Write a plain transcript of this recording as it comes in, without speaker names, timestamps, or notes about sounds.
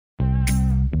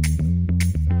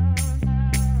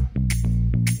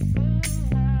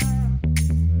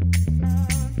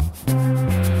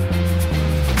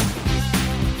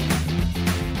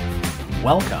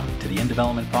Welcome to the In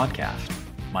Development Podcast.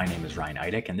 My name is Ryan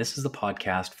Eidick, and this is the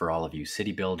podcast for all of you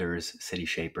city builders, city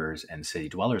shapers, and city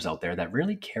dwellers out there that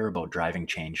really care about driving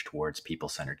change towards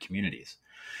people-centered communities.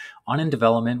 On In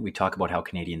Development, we talk about how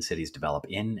Canadian cities develop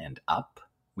in and up.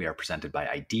 We are presented by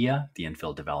IDEA, the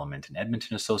Infill Development in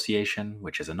Edmonton Association,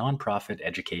 which is a nonprofit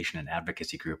education and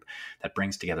advocacy group that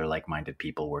brings together like-minded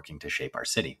people working to shape our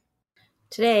city.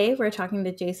 Today, we're talking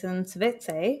to Jason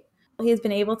Savitze. He's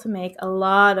been able to make a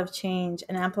lot of change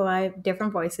and amplify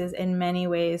different voices in many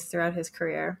ways throughout his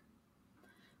career.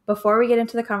 Before we get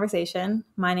into the conversation,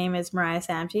 my name is Mariah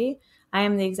Samji. I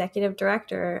am the Executive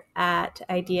Director at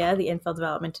IDEA, the Infill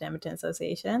Development in Edmonton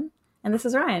Association. And this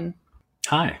is Ryan.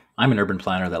 Hi, I'm an urban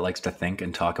planner that likes to think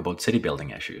and talk about city building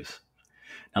issues.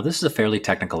 Now, this is a fairly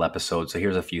technical episode, so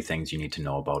here's a few things you need to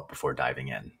know about before diving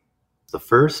in. The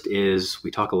first is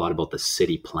we talk a lot about the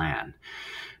city plan.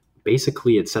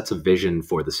 Basically, it sets a vision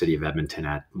for the city of Edmonton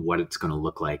at what it's going to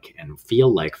look like and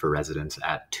feel like for residents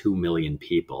at 2 million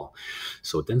people.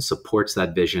 So it then supports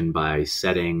that vision by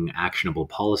setting actionable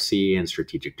policy and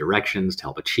strategic directions to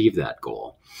help achieve that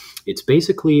goal. It's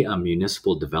basically a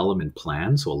municipal development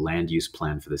plan, so a land use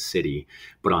plan for the city,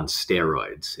 but on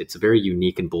steroids. It's a very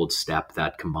unique and bold step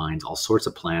that combines all sorts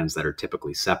of plans that are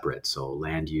typically separate, so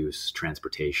land use,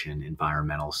 transportation,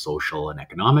 environmental, social, and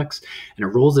economics, and it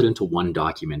rolls it into one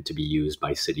document to be used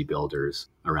by city builders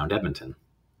around Edmonton.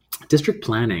 District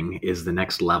planning is the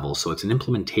next level, so it's an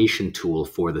implementation tool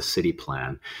for the city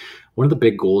plan. One of the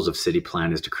big goals of city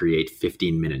plan is to create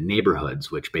 15-minute neighborhoods,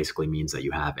 which basically means that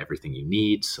you have everything you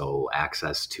need, so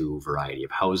access to a variety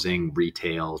of housing,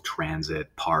 retail,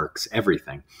 transit, parks,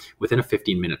 everything, within a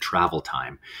 15-minute travel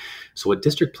time. So what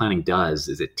district planning does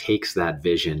is it takes that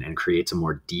vision and creates a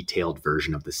more detailed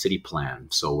version of the city plan,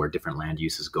 so where different land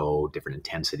uses go, different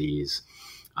intensities,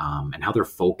 and how they're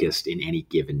focused in any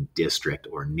given district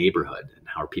or neighborhood, and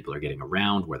how people are getting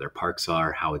around, where their parks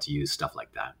are, how it's used, stuff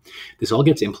like that. This all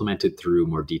gets implemented through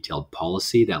more detailed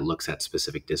policy that looks at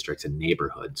specific districts and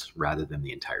neighborhoods rather than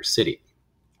the entire city.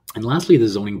 And lastly, the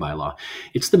zoning bylaw.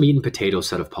 It's the meat and potato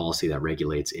set of policy that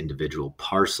regulates individual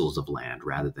parcels of land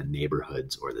rather than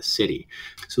neighborhoods or the city.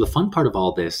 So the fun part of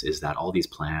all this is that all these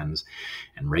plans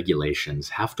and regulations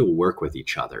have to work with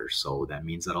each other. So that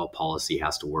means that all policy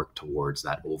has to work towards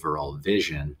that overall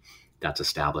vision that's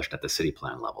established at the city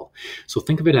plan level. So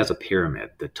think of it as a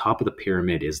pyramid. The top of the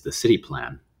pyramid is the city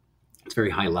plan. It's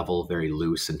very high level, very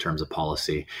loose in terms of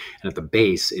policy. And at the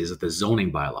base is the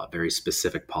zoning bylaw, very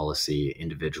specific policy,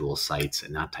 individual sites,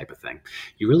 and that type of thing.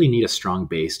 You really need a strong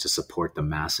base to support the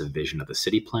massive vision of the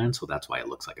city plan, so that's why it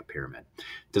looks like a pyramid.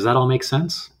 Does that all make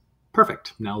sense?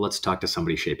 Perfect. Now let's talk to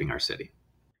somebody shaping our city.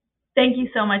 Thank you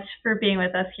so much for being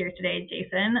with us here today,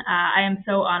 Jason. I am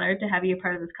so honored to have you a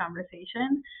part of this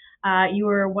conversation. You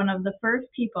were one of the first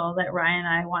people that Ryan and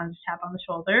I wanted to tap on the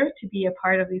shoulder to be a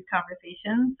part of these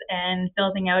conversations and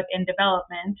building out In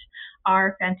Development,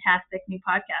 our fantastic new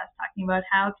podcast talking about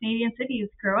how Canadian cities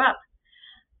grow up.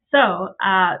 So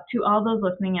to all those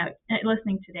listening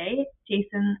today,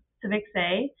 Jason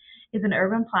Savitze is an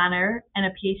urban planner and a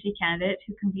PhD candidate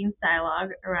who convenes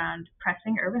dialogue around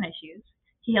pressing urban issues.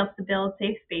 He helps to build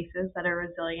safe spaces that are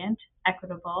resilient,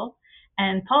 equitable,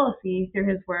 and policy through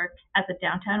his work at the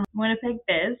Downtown Winnipeg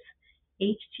Biz,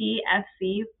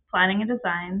 HTFC Planning and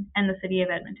Design, and the City of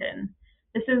Edmonton.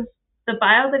 This is the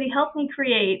bio that he helped me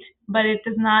create, but it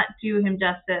does not do him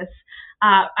justice.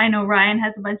 I know Ryan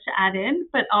has a bunch to add in,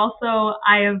 but also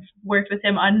I have worked with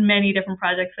him on many different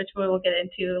projects, which we will get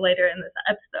into later in this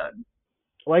episode.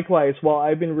 Likewise, well,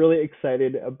 I've been really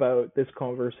excited about this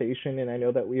conversation, and I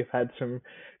know that we've had some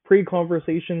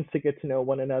pre-conversations to get to know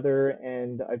one another,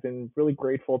 and I've been really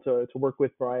grateful to work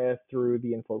with Mariah through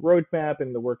the Infill Roadmap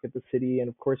and the work at the city. And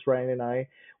of course, Ryan and I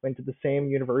went to the same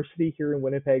university here in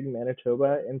Winnipeg,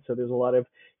 Manitoba, and so there's a lot of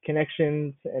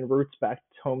connections and roots back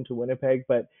home to Winnipeg,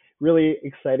 but really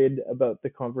excited about the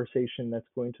conversation that's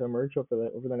going to emerge over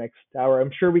the next hour.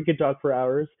 I'm sure we could talk for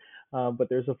hours, but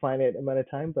there's a finite amount of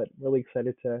time, but really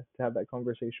excited to have that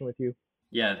conversation with you.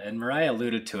 Yeah, and Mariah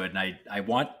alluded to it, and I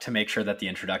want to make sure that the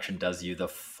introduction does you the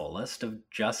fullest of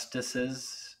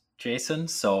justices, Jason.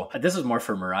 So this is more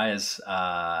for Mariah's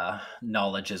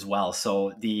knowledge as well.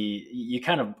 So you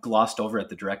kind of glossed over at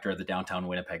the director of the Downtown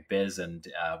Winnipeg Biz and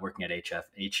working at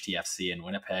HTFC in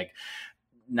Winnipeg.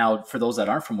 Now, for those that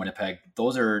aren't from Winnipeg,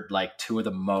 those are like two of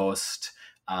the most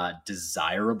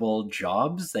desirable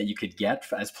jobs that you could get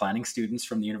as planning students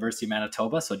from the University of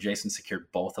Manitoba. So Jason secured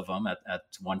both of them at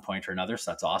one point or another.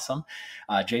 So that's awesome.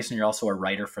 Jason, you're also a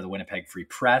writer for the Winnipeg Free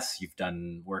Press. You've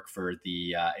done work for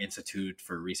the Institute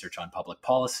for Research on Public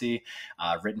Policy,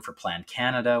 written for Plan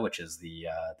Canada, which is the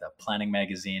planning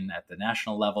magazine at the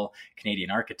national level,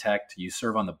 Canadian architect. You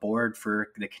serve on the board for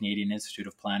the Canadian Institute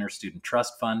of Planners Student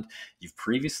Trust Fund. You've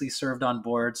previously served on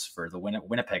boards for the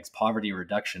Winnipeg's Poverty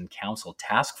Reduction Council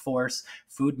Task Force,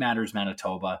 Food Matters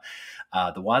Manitoba,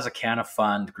 the Wasakana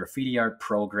Fund, graffiti art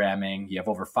programming. You have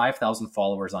over 5,000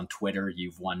 followers on Twitter.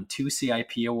 You've won 2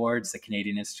 CIP awards, the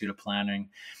Canadian Institute of Planning.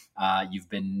 You've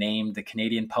been named the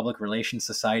Canadian Public Relations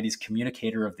Society's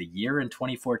Communicator of the Year in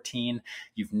 2014.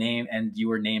 You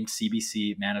were named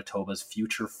CBC Manitoba's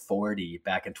Future 40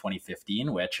 back in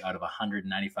 2015, which out of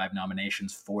 195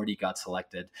 nominations, 40 got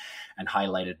selected and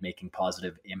highlighted making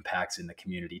positive impacts in the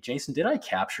community. Jason, did I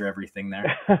capture everything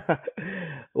there?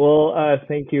 Well,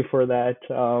 thank you for that.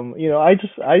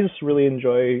 I just really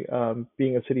enjoy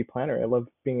being a city planner. I love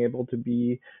being able to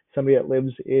be somebody that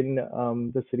lives in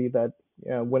the city that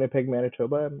Winnipeg,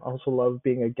 Manitoba. I also love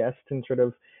being a guest and sort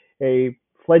of a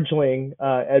fledgling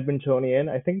Edmontonian.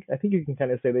 I think you can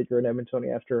kind of say that you're an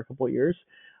Edmontonian after a couple of years.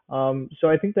 So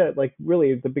I think that like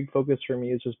really the big focus for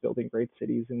me is just building great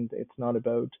cities, and it's not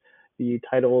about the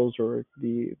titles or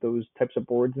those types of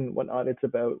boards and whatnot. It's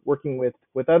about working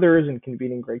with others and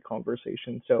convening great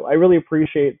conversations. So I really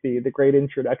appreciate the great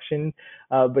introduction,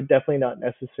 but definitely not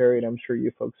necessary. And I'm sure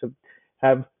you folks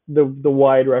have the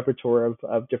wide repertoire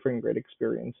of different great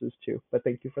experiences too. But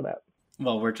thank you for that.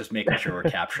 Well, we're just making sure we're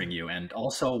capturing you, and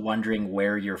also wondering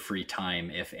where your free time,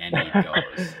 if any,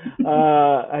 goes.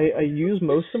 I use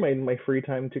most of my free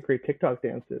time to create TikTok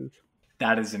dances.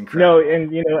 That is incredible. No,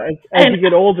 and as you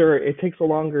get older, it takes a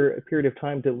longer period of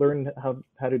time to learn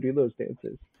how to do those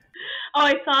dances. Oh,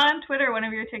 I saw on Twitter one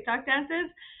of your TikTok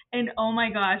dances, and oh my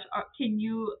gosh, can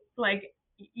you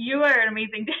you are an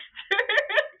amazing dancer.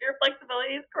 Your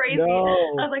flexibility is crazy. No,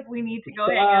 I was like, we need to go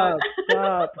hang out.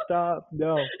 Stop.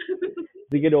 No. As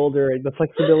you get older, the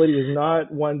flexibility is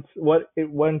not what it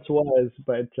once was,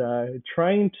 but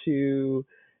trying to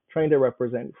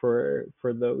represent for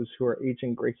those who are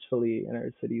aging gracefully in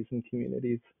our cities and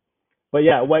communities. But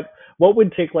yeah, what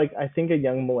would take I think a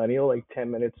young millennial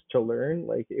 10 minutes to learn,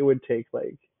 it would take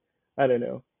I don't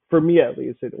know. For me at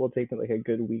least, it will take me a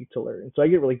good week to learn. So I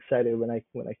get really excited when I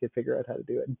can figure out how to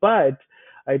do it. But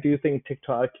I do think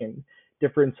TikTok and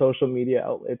different social media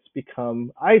outlets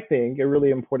become, I think, a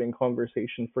really important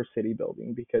conversation for city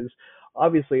building, because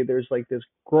obviously there's this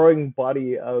growing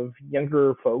body of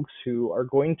younger folks who are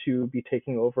going to be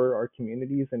taking over our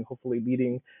communities and hopefully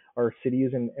leading our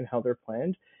cities and how they're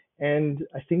planned. And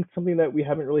I think something that we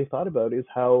haven't really thought about is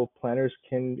how planners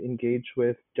can engage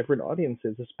with different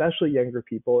audiences, especially younger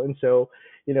people. And so,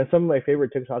 some of my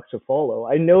favorite TikToks to follow,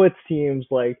 I know it seems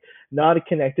not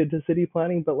connected to city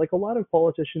planning, but a lot of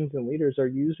politicians and leaders are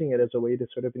using it as a way to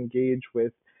sort of engage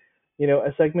with,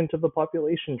 a segment of the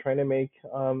population, trying to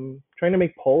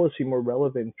make policy more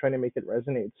relevant, trying to make it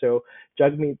resonate. So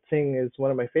Jagmeet Singh is one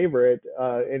of my favorite,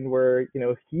 and where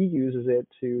he uses it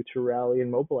to rally and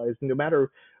mobilize, no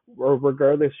matter or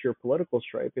regardless your political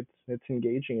stripe. It's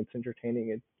engaging, it's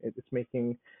entertaining, it's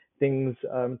making things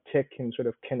tick and sort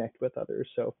of connect with others.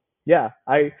 So yeah,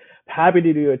 I'm happy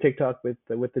to do a TikTok with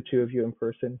the two of you in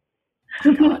person.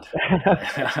 God,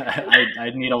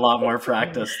 I'd need a lot more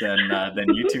practice than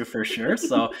you two for sure.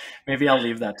 So maybe I'll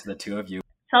leave that to the two of you.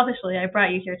 Selfishly, I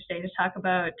brought you here today to talk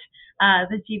about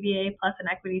the GBA Plus and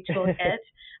Equity Toolkit.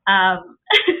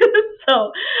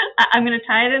 So I'm going to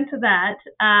tie it into that.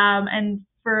 And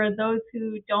for those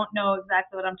who don't know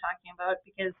exactly what I'm talking about,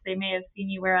 because they may have seen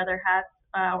you wear other hats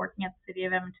working at the City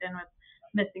of Edmonton with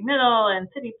Missing Middle and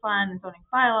City Plan and Zoning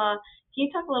Bylaw, can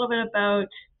you talk a little bit about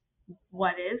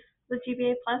what is the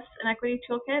GBA Plus and Equity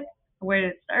Toolkit? Where did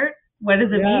it start? What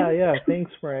does it mean? Yeah,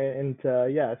 thanks, Mariah. And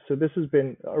so this has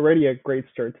been already a great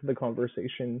start to the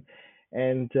conversation.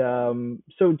 And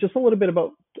so just a little bit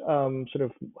about sort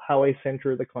of how I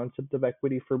center the concept of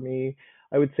equity for me.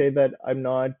 I would say that I'm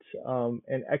not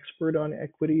an expert on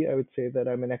equity. I would say that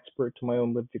I'm an expert to my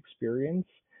own lived experience.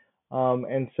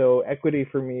 And so equity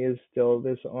for me is still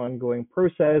this ongoing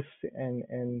process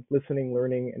and listening,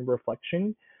 learning, and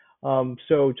reflection.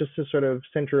 So just to sort of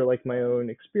center my own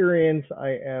experience,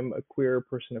 I am a queer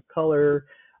person of color.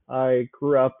 I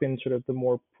grew up in sort of the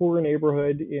more poor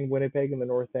neighborhood in Winnipeg in the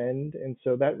North End. And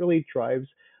so that really drives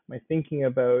my thinking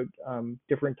about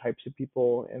different types of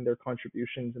people and their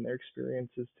contributions and their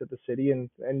experiences to the city. And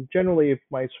generally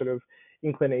my sort of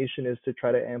inclination is to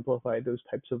try to amplify those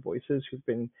types of voices who've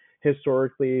been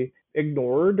historically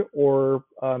ignored or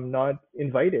not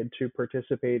invited to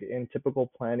participate in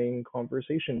typical planning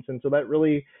conversations. And so that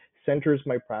really centers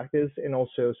my practice and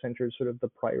also centers sort of the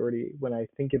priority when I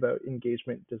think about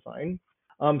engagement design.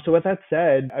 So with that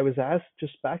said, I was asked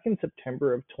just back in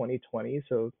September of 2020,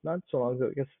 so not so long ago,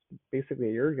 I guess basically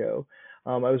a year ago.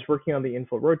 I was working on the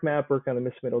info roadmap, working on the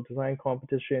Miss Middle Design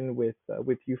competition with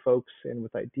you folks and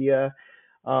with IDEA,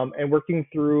 and working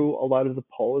through a lot of the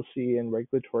policy and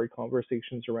regulatory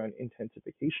conversations around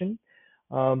intensification.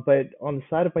 But on the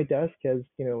side of my desk, as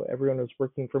you know, everyone was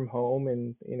working from home,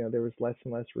 and you know there was less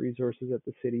and less resources at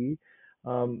the city.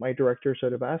 My director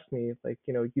sort of asked me, like,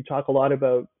 you know, you talk a lot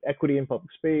about equity in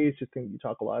public space. You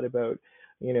talk a lot about,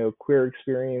 you know, queer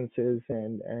experiences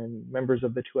and members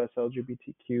of the 2S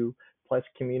LGBTQ plus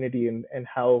community and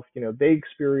how, you know, they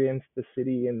experience the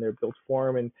city in their built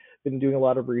form, and been doing a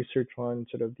lot of research on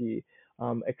sort of the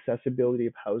accessibility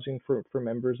of housing for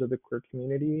members of the queer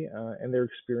community and their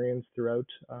experience throughout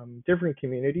different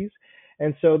communities.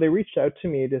 And so they reached out to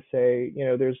me to say, you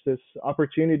know, there's this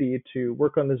opportunity to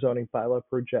work on the zoning bylaw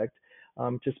project,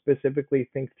 to specifically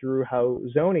think through how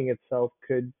zoning itself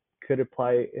could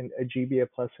apply in a GBA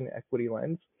plus an equity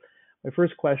lens. My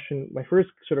first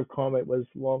sort of comment was,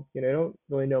 well, you know, I don't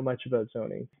really know much about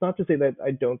zoning. It's not to say that I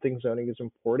don't think zoning is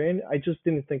important. I just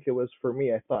didn't think it was for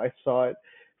me. I saw it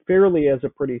fairly as a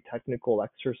pretty technical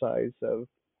exercise of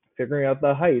figuring out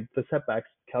the height, the setbacks,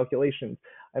 calculations.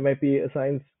 I might be a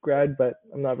science grad, but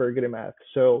I'm not very good at math.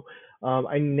 So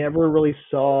I never really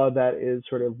saw that as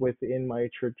sort of within my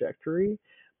trajectory.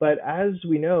 But as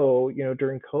we know, you know,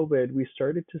 during COVID, we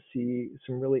started to see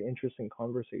some really interesting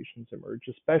conversations emerge,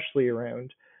 especially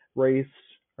around race,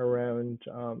 around,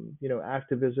 you know,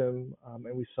 activism.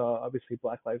 And we saw obviously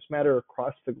Black Lives Matter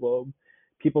across the globe,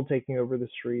 people taking over the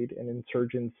street and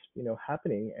insurgents, you know,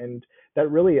 happening. And that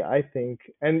really, I think,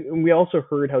 and we also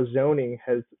heard how zoning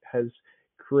has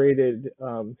created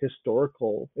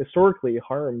historically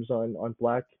harms on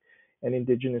Black and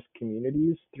Indigenous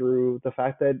communities through the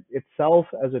fact that itself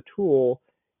as a tool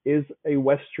is a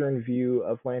Western view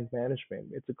of land management.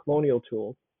 It's a colonial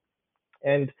tool.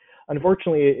 And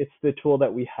unfortunately, it's the tool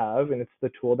that we have, and it's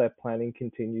the tool that planning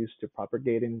continues to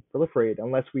propagate and proliferate.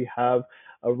 Unless we have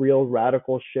a real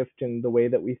radical shift in the way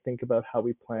that we think about how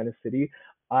we plan a city,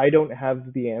 I don't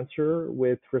have the answer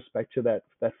with respect to that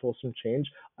fulsome change.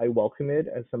 I welcome it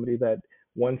as somebody that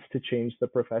wants to change the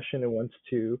profession and wants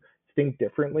to think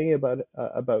differently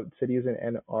about cities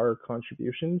and our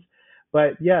contributions.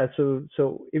 But yeah, so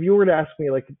if you were to ask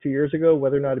me like 2 years ago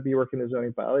whether or not to be working in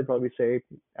zoning bylaw, I'd probably say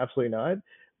absolutely not.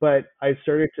 But I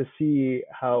started to see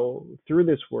how through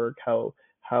this work how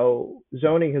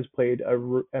zoning has played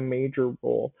a major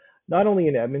role, not only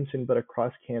in Edmonton but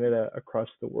across Canada, across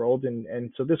the world,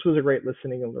 and so this was a great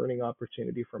listening and learning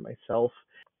opportunity for myself.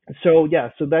 So yeah,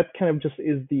 so that kind of just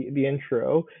is the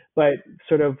intro, but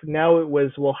sort of now it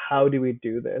was, well, how do we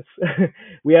do this?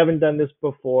 We haven't done this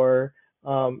before.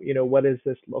 You know, what does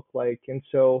this look like? And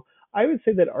so I would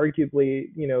say that arguably,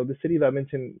 you know, the city of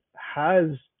Edmonton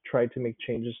has tried to make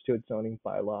changes to its zoning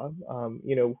bylaw.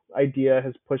 You know, IDEA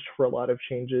has pushed for a lot of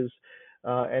changes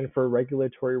and for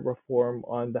regulatory reform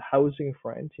on the housing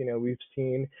front. You know, we've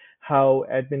seen how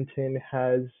Edmonton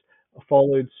has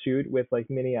followed suit with like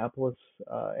Minneapolis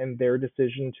and their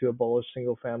decision to abolish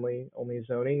single family only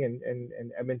zoning,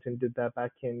 and Edmonton did that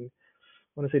back in,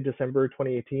 I want to say December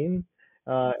 2018.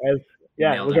 As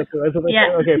yeah, Nailed was it. that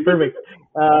Yeah. okay, perfect.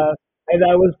 And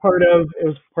that was part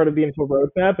of the info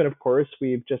roadmap, and of course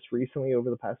we've just recently over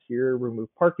the past year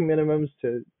removed parking minimums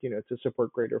to, you know, to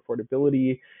support greater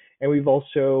affordability, and we've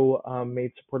also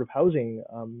made supportive housing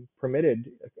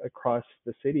permitted across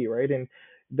the city, right? And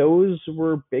those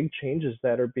were big changes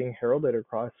that are being heralded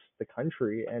across the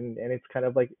country, and it's kind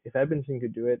of like, if Edmonton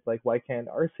could do it, like why can't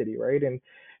our city, right?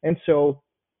 And so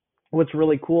what's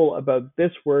really cool about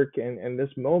this work and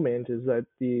this moment is that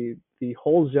the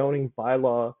whole zoning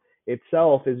bylaw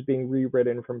itself is being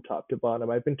rewritten from top to bottom.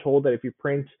 I've been told that if you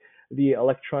print the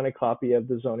electronic copy of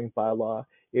the zoning bylaw,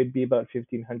 it'd be about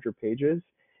 1,500 pages.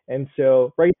 And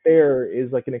so right there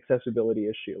is like an accessibility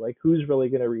issue. Like, who's really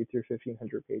going to read through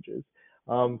 1,500 pages?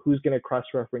 Who's going to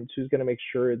cross-reference? Who's going to make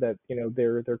sure that, you know,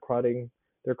 they're crossing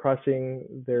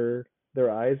their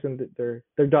I's and they're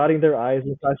dotting their I's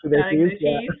and crossing their Dotting T's. the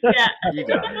Yeah. T's. Yeah. You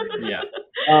got it. Yeah.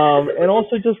 And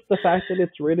also just the fact that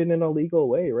it's written in a legal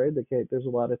way, right? Like, there's a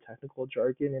lot of technical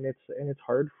jargon, and it's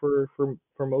hard for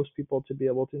most people to be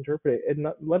able to interpret it, and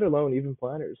not, let alone even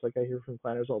planners. Like, I hear from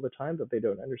planners all the time that they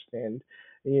don't understand,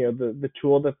 you know, the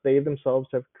tool that they themselves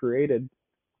have created.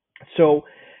 So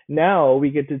Now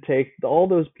we get to take all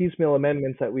those piecemeal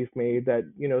amendments that we've made that,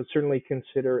 certainly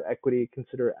consider equity,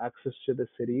 consider access to the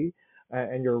city,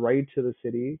 and your right to the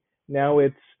city. Now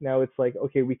it's like,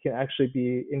 okay, we can actually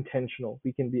be intentional.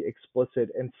 We can be explicit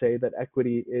and say that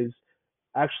equity is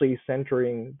actually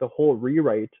centering the whole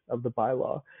rewrite of the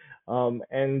bylaw.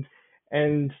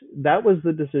 And that was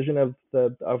the decision of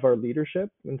our leadership.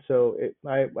 And so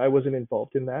I wasn't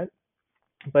involved in that,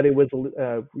 but it was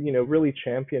really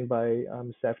championed by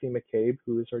Stephanie McCabe,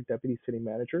 who is our deputy city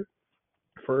manager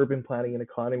for urban planning and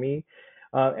economy,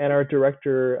 and our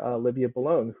director, Livia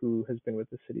Ballone, who has been with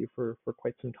the city for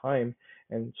quite some time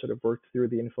and sort of worked through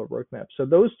the info roadmap. So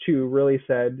those two really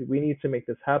said, we need to make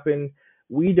this happen.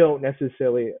 We don't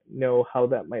necessarily know how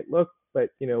that might look, but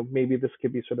maybe this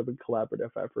could be sort of a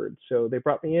collaborative effort. So they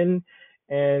brought me in,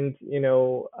 and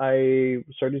I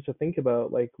started to think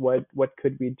about like what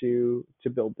could we do to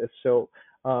build this. So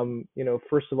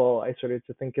first of all, I started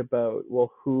to think about,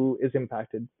 well, who is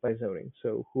impacted by zoning?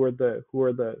 So who are those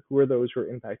who are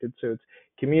impacted? So it's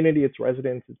community, it's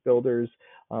residents, it's builders,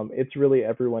 it's really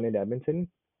everyone in Edmonton.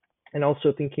 And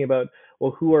also thinking about,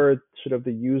 well, who are sort of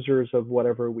the users of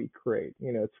whatever we create?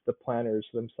 It's the planners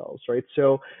themselves, right?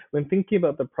 So when thinking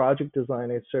about the project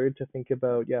design, I started to think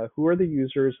about, yeah, who are the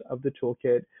users of the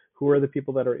toolkit? Who are the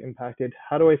people that are impacted?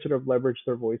 How do I sort of leverage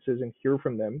their voices and hear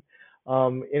from them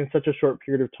in such a short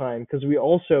period of time? Because we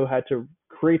also had to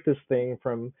create this thing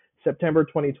from September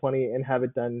 2020 and have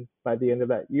it done by the end of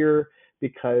that year,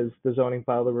 because the zoning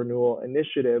bylaw renewal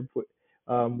initiative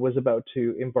was about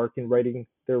to embark in writing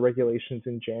their regulations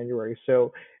in January.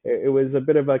 So it was a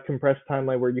bit of a compressed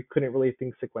timeline where you couldn't really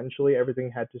think sequentially.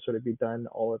 Everything had to sort of be done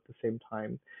all at the same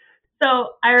time.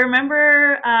 So I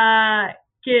remember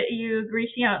you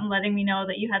reaching out and letting me know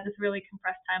that you had this really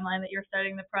compressed timeline, that you're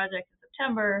starting the project in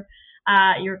September.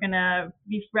 You're going to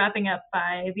be wrapping up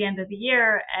by the end of the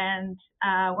year, and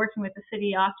working with the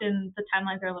city, often the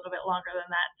timelines are a little bit longer than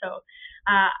that. So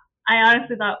I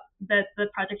honestly thought that the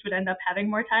project would end up having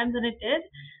more time than it did,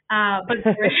 but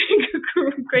very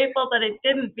grateful that it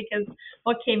didn't, because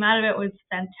what came out of it was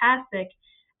fantastic.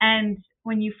 And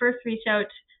when you first reached out,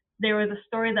 there was a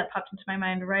story that popped into my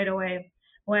mind right away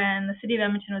when the city of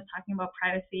Edmonton was talking about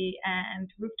privacy and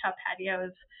rooftop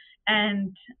patios,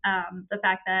 and the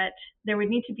fact that there would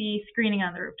need to be screening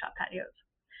on the rooftop patios.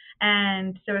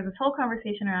 And there was this whole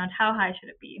conversation around how high should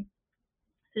it be?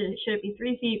 Should it be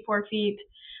 3 feet, 4 feet,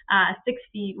 6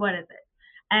 feet? What is it?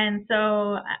 And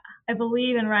so I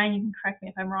believe, and Ryan, you can correct me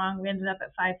if I'm wrong, we ended up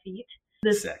at 5 feet.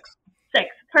 Six.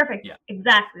 Perfect. Yeah.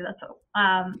 Exactly. That's all.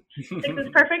 6 is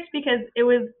perfect because it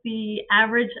was the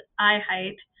average eye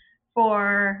height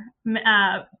for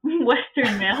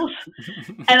Western males.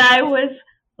 And I was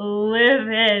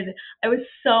livid. I was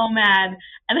so mad.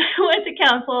 And I went to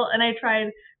council and I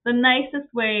tried the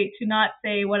nicest way to not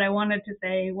say what I wanted to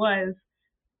say was,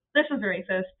 this is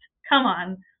racist. Come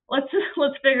on. Let's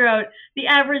figure out, the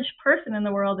average person in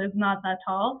the world is not that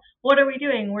tall. What are we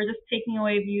doing? We're just taking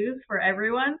away views for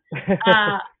everyone.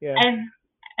 Yeah.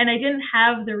 And I didn't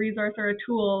have the resource or a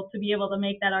tool to be able to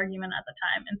make that argument at the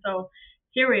time. And so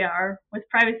here we are with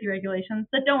privacy regulations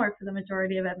that don't work for the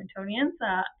majority of Edmontonians.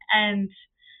 And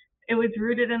it was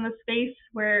rooted in the space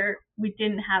where we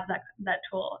didn't have that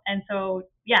tool. And so,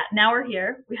 yeah, now we're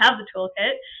here. We have the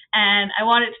toolkit, and I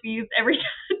want it to be used every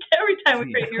time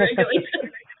we create new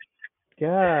regulations.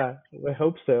 Yeah, I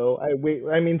hope so.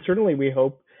 I mean, certainly we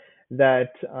hope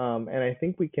that, and I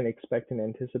think we can expect and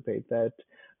anticipate that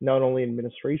not only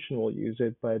administration will use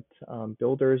it, but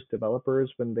builders,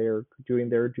 developers, when they're doing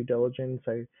their due diligence,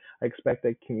 I expect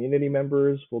that community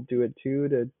members will do it too,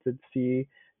 to see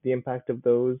the impact of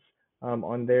those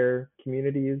on their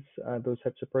communities, those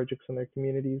types of projects in their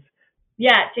communities.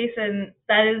 Yeah, Jason,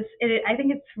 that is it. I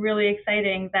think it's really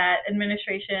exciting that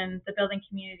administration, the building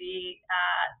community,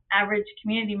 average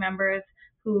community members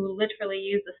who literally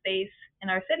use the space in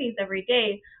our cities every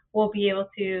day will be able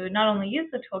to not only use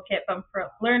the toolkit but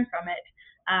learn from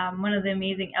it. One of the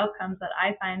amazing outcomes that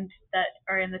I find that's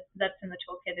in the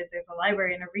toolkit is there's a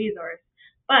library and a resource.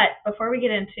 But before we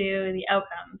get into the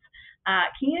outcomes,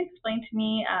 can you explain to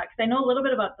me, because I know a little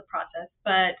bit about the process,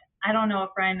 but I don't know if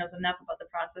Ryan knows enough about the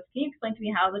process. Can you explain to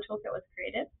me how the toolkit was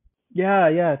created?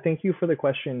 Yeah. Thank you for the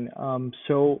question.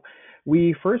 So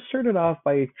we first started off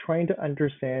by trying to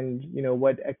understand,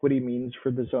 what equity means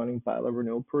for the zoning bylaw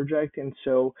renewal project. And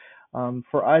so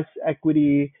for us,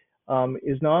 equity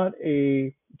is not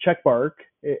a check mark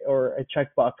or a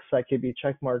checkbox that can be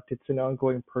checkmarked. It's an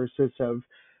ongoing process of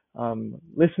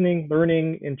listening,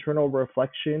 learning, internal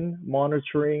reflection,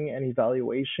 monitoring, and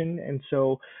evaluation. And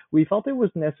so we felt it was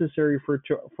necessary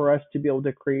for us to be able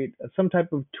to create some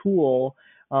type of tool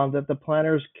that the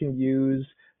planners can use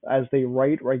as they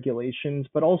write regulations,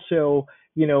 but also,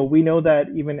 we know that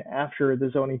even after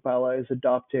the zoning bylaw is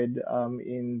adopted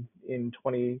in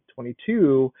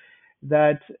 2022,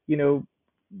 that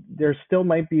there still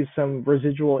might be some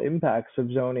residual impacts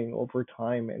of zoning over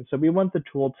time. And so we want the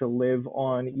tool to live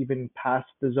on even past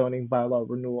the zoning bylaw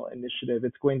renewal initiative.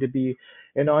 It's going to be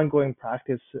an ongoing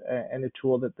practice and a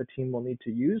tool that the team will need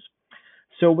to use.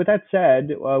 So with that said,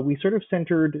 we sort of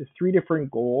centered three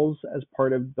different goals as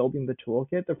part of building the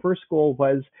toolkit. The first goal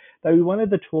was that we wanted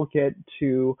the toolkit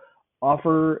to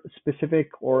offer specific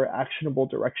or actionable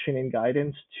direction and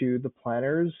guidance to the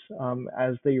planners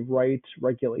as they write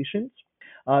regulations.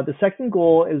 The second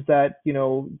goal is that,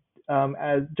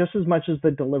 as just as much as the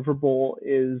deliverable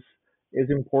is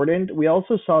important, we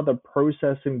also saw the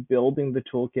process in building the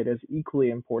toolkit as equally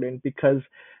important, because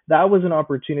that was an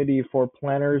opportunity for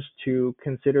planners to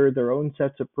consider their own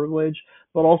sets of privilege,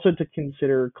 but also to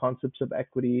consider concepts of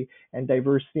equity and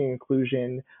diversity and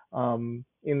inclusion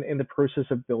in the process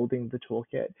of building the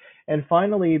toolkit. And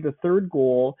finally, the third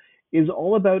goal is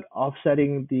all about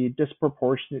offsetting the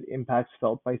disproportionate impacts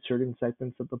felt by certain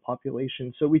segments of the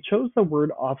population. So we chose the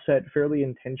word offset fairly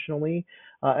intentionally,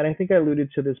 and I think I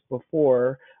alluded to this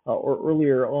before or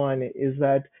earlier on, is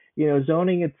that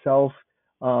zoning itself,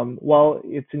 while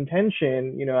its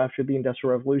intention, after the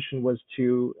Industrial Revolution was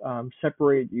to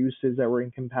separate uses that were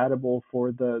incompatible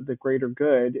for the greater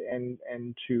good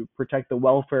and to protect the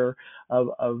welfare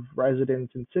of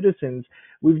residents and citizens,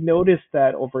 we've noticed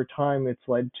that over time it's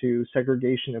led to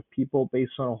segregation of people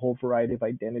based on a whole variety of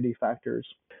identity factors.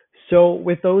 So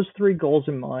with those three goals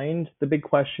in mind, the big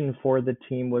question for the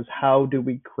team was, how do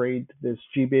we create this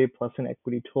GBA plus an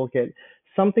equity toolkit,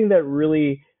 something that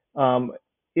really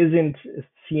isn't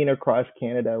seen across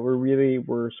Canada.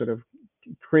 We're sort of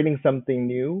creating something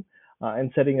new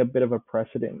and setting a bit of a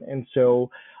precedent. And so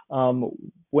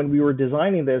when we were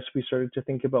designing this, we started to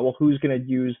think about, well, who's going to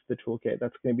use the toolkit?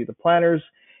 That's going to be the planners,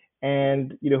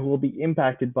 and who will be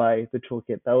impacted by the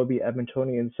toolkit. That would be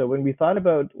Edmontonians. So when we thought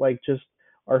about just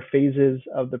our phases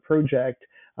of the project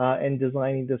and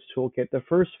designing this toolkit, the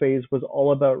first phase was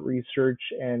all about research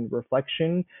and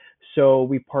reflection. So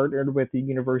we partnered with the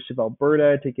University of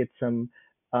Alberta to get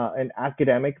an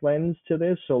academic lens to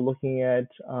this. So looking at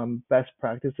best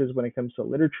practices when it comes to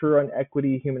literature on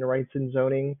equity, human rights, and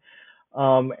zoning.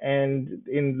 And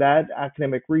in that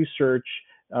academic research,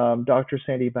 Dr.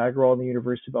 Sandy Bagrawal in the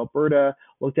University of Alberta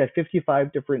looked at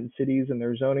 55 different cities and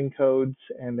their zoning codes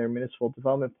and their municipal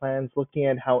development plans, looking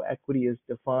at how equity is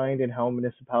defined and how a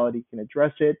municipality can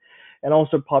address it, and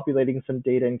also populating some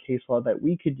data and case law that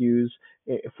we could use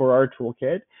for our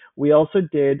toolkit. We also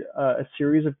did a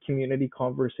series of community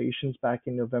conversations back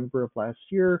in November of last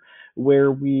year,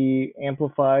 where we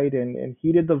amplified and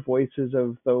heeded the voices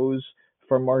of those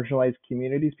from marginalized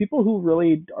communities, people who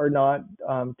really are not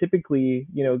typically,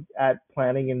 at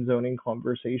planning and zoning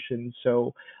conversations.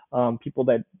 So people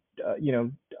that,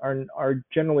 are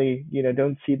generally,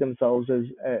 don't see themselves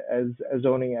as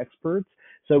zoning experts.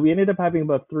 So we ended up having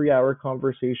about 3-hour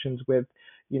conversations with,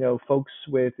 folks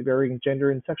with varying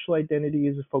gender and sexual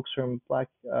identities, folks from Black,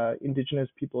 Indigenous,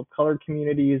 people of color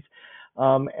communities.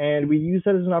 And we use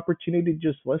that as an opportunity to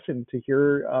just listen, to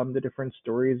hear the different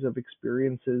stories of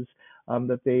experiences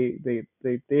that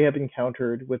they have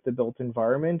encountered with the built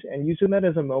environment, and using that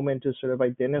as a moment to sort of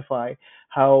identify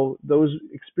how those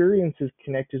experiences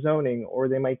connect to zoning, or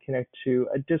they might connect to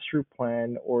a district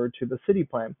plan or to the city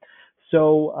plan.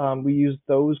 So we use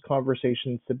those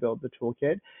conversations to build the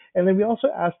toolkit. And then we also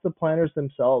ask the planners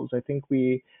themselves. I think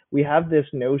we have this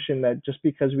notion that just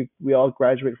because we all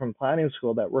graduate from planning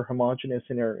school, that we're homogenous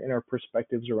in our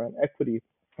perspectives around equity.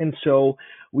 And so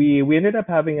we ended up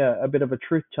having a bit of a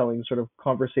truth-telling sort of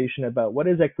conversation about what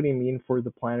does equity mean for the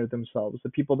planner themselves, the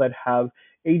people that have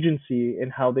agency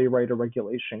in how they write a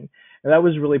regulation. And that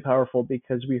was really powerful,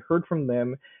 because we heard from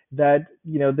them that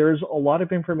there's a lot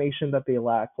of information that they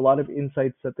lack, a lot of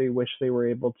insights that they wish they were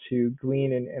able to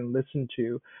glean and listen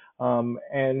to.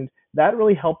 And that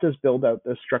really helped us build out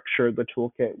the structure of the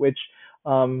toolkit, which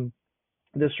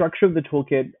the structure of the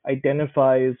toolkit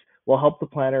will help the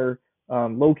planner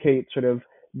locate sort of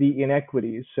the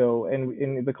inequities. So, and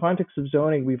in the context of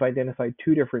zoning, we've identified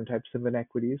two different types of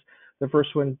inequities. The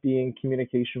first one being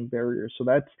communication barriers. So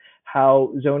that's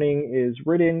how zoning is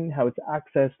written, how it's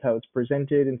accessed, how it's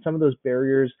presented. And some of those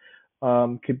barriers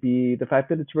could be the fact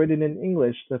that it's written in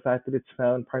English, the fact that it's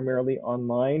found primarily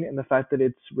online, and the fact that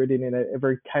it's written in a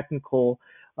very technical,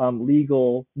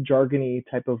 legal, jargony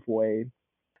type of way.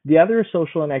 The other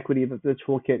social inequity that the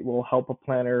toolkit will help a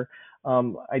planner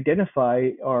identify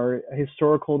are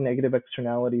historical negative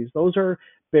externalities. Those are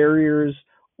barriers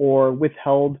or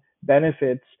withheld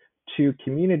benefits to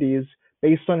communities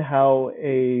based on how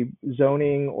a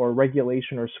zoning or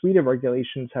regulation or suite of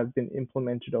regulations have been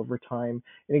implemented over time.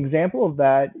 An example of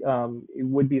that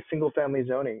would be single family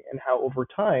zoning, and how over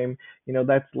time,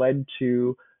 that's led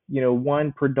to,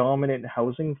 one predominant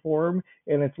housing form,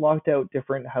 and it's locked out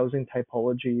different housing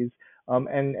typologies.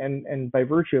 And by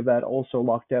virtue of that, also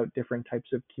locked out different types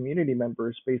of community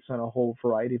members based on a whole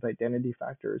variety of identity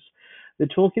factors. The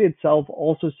toolkit itself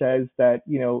also says that,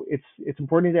 it's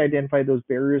important to identify those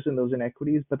barriers and those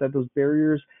inequities, but that those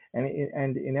barriers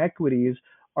and inequities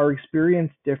are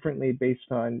experienced differently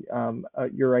based on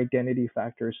your identity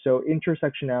factors. So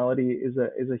intersectionality is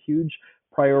a huge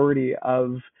priority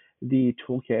of the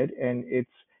toolkit, and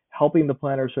it's helping the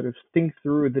planner sort of think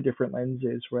through the different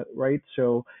lenses, right?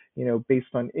 So,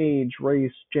 based on age,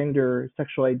 race, gender,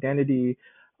 sexual identity,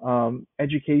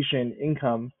 education,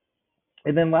 income.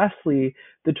 And then lastly,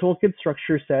 the toolkit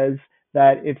structure says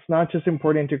that it's not just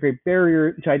important to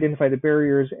identify the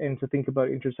barriers and to think about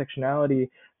intersectionality,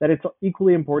 that it's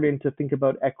equally important to think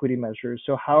about equity measures.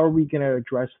 So how are we going to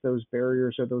address those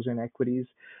barriers or those inequities?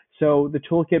 So the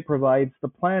toolkit provides the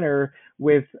planner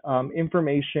with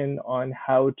information on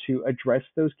how to address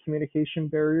those communication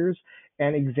barriers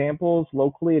and examples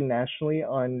locally and nationally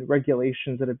on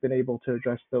regulations that have been able to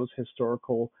address those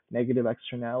historical negative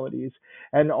externalities.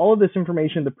 And all of this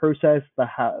information, the process, the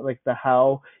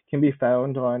how can be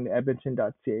found on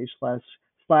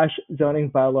edmonton.ca/slash zoning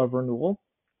bylaw renewal.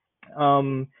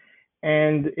 And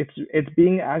it's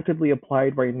being actively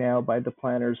applied right now by the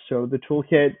planners. So the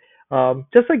toolkit,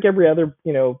 just like every other,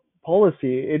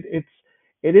 policy,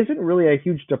 it isn't really a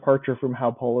huge departure from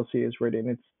how policy is written.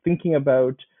 It's thinking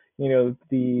about,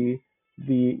 the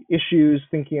issues,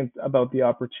 thinking about the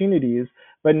opportunities.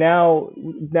 But now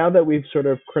that we've sort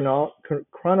of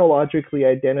chronologically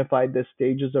identified the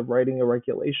stages of writing a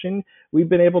regulation, we've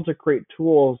been able to create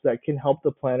tools that can help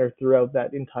the planner throughout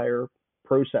that entire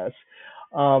process.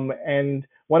 And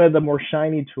one of the more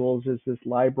shiny tools is this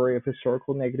library of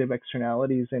historical negative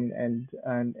externalities and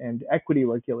equity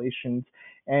regulations.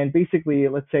 And basically,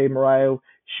 let's say Mariah,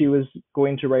 she was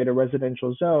going to write a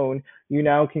residential zone. You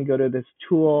now can go to this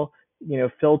tool,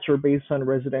 filter based on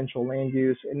residential land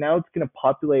use, and now it's going to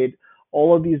populate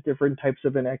all of these different types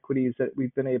of inequities that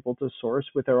we've been able to source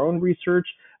with our own research,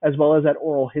 as well as that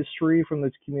oral history from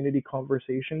those community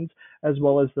conversations, as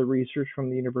well as the research from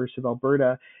the University of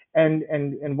Alberta.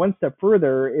 And one step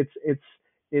further,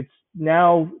 it's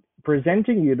now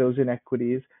presenting you those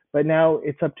inequities, but now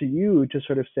it's up to you to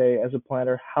sort of say, as a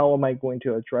planner, how am I going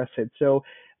to address it? So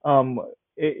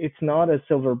it's not a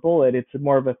silver bullet, it's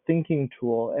more of a thinking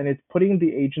tool, and it's putting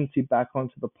the agency back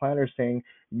onto the planner, saying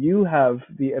you have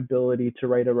the ability to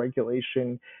write a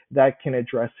regulation that can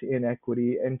address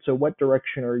inequity, and so what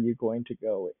direction are you going to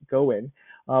go in?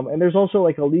 And there's also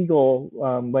like a legal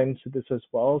lens to this as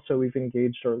well. So we've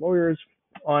engaged our lawyers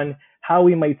on how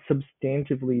we might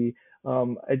substantively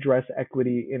address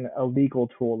equity in a legal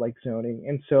tool like zoning.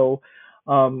 And so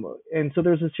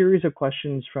there's a series of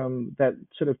questions from that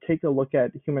sort of take a look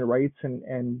at human rights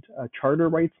and charter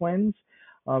rights lens.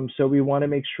 So we want to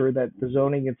make sure that the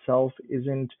zoning itself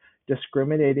isn't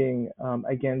discriminating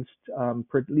against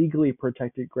legally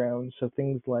protected grounds. So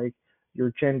things like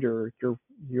your gender,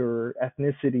 your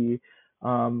ethnicity,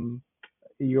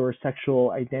 your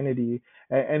sexual identity,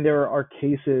 and there are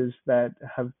cases that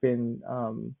have been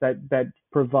that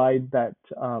provide that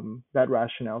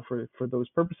rationale for those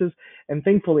purposes. And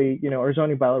thankfully, our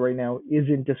zoning bylaw right now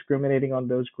isn't discriminating on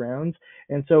those grounds.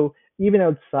 And so even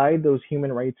outside those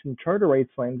human rights and charter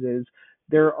rights lenses,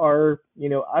 there are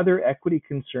other equity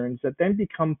concerns that then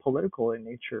become political in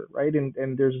nature, right?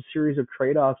 And there's a series of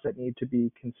trade-offs that need to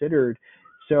be considered.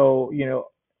 So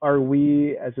are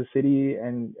we as a city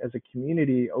and as a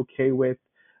community okay with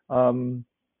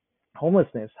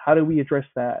homelessness? How do we address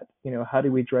that? How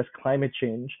do we address climate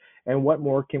change? And what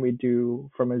more can we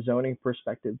do from a zoning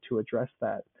perspective to address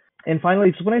that? And finally,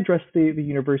 just want to address the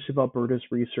University of Alberta's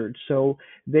research. So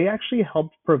they actually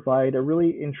helped provide a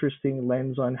really interesting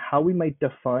lens on how we might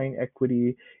define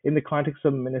equity in the context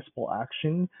of municipal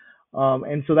action.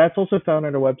 And so that's also found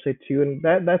on our website too. And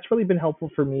that's really been helpful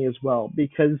for me as well,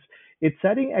 because it's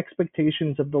setting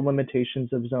expectations of the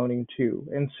limitations of zoning too.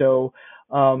 And so,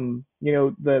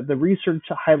 the research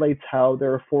highlights how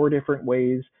there are 4 different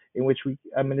ways in which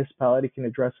a municipality can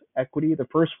address equity. The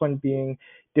first one being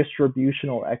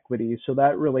distributional equity. So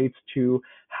that relates to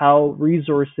how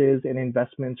resources and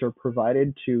investments are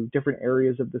provided to different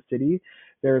areas of the city.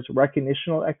 There's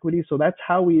recognitional equity. So that's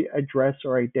how we address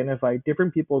or identify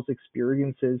different people's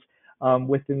experiences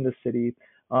within the city.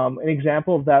 An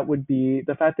example of that would be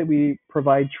the fact that we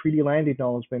provide treaty land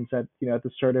acknowledgements at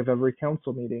the start of every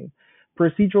council meeting.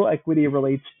 Procedural equity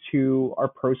relates to our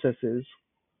processes.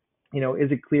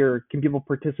 Is it clear? Can people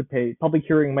participate? Public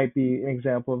hearing might be an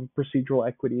example of procedural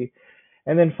equity.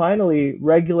 And then finally,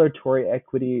 regulatory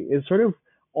equity is sort of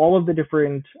all of the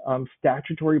different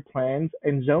statutory plans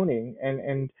and zoning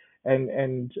and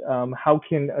how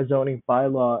can a zoning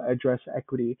bylaw address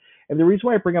equity. And the reason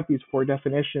why I bring up these four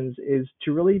definitions is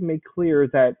to really make clear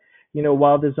that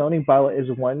while the zoning bylaw is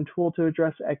one tool to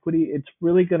address equity, it's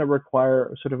really going to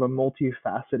require sort of a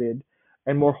multifaceted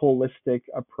and more holistic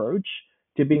approach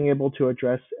to being able to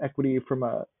address equity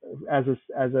as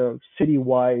a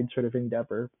citywide sort of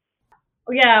endeavor.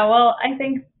 Yeah, well, I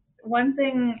think one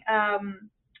thing,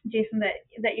 Jason,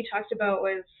 that you talked about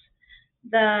was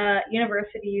the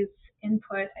university's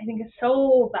input. I think is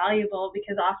so valuable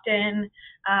because often,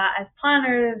 as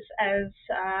planners, as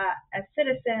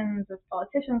citizens, as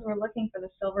politicians, we're looking for the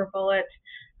silver bullet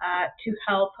to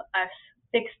help us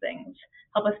fix things,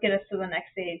 help us get us to the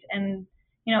next stage. And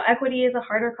equity is a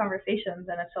harder conversation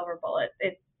than a silver bullet.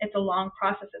 It's a long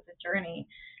process. It's a journey.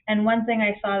 And one thing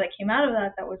I saw that came out of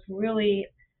that was really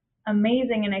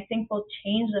amazing, and I think will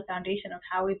change the foundation of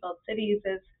how we build cities,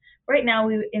 is right now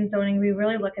in zoning, we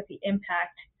really look at the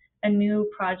impact a new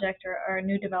project or a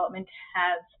new development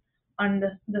has on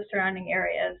the surrounding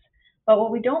areas. But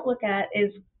what we don't look at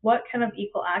is what kind of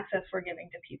equal access we're giving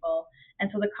to people. And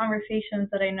so the conversations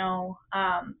that I know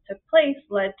took place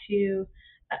led to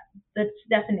the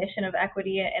definition of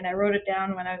equity, and I wrote it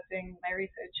down when I was doing my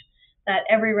research, that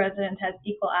every resident has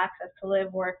equal access to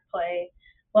live, work, play,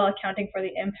 while accounting for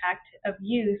the impact of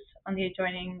use on the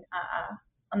adjoining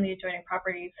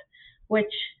properties,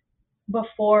 which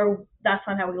before that's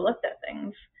not how we looked at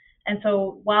things. And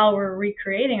so while we're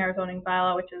recreating our zoning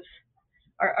bylaw, which is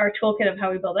our toolkit of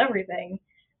how we build everything,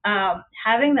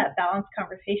 having that balanced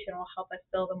conversation will help us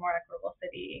build a more equitable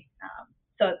city.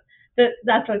 So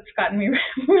that's what's gotten me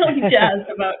really jazzed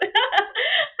about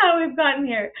how we've gotten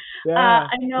here. Yeah,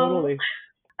 I know. Totally.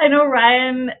 I know,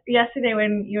 Ryan, yesterday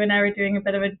when you and I were doing a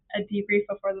bit of a debrief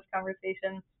before this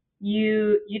conversation,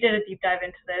 you did a deep dive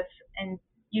into this and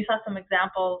you saw some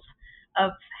examples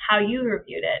of how you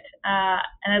reviewed it.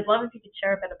 And I'd love if you could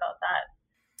share a bit about that.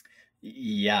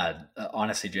 Yeah,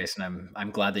 honestly, Jason,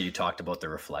 I'm glad that you talked about the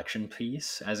reflection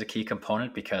piece as a key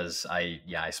component, because I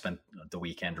spent the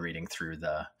weekend reading through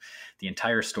the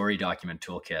entire story document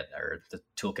toolkit, or the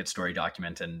toolkit story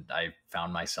document, and I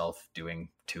found myself doing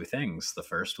two things. The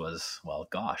first was, well,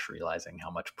 gosh, realizing how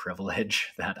much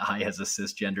privilege that I as a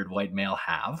cisgendered white male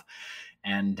have,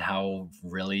 and how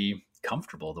really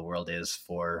comfortable the world is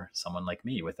for someone like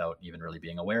me without even really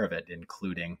being aware of it,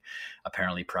 including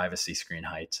apparently privacy screen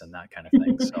heights and that kind of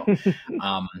thing. So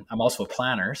I'm also a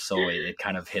planner, so it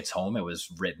kind of hits home. It was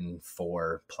written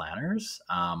for planners,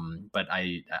 but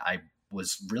I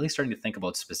was really starting to think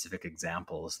about specific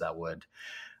examples that would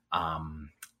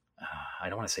I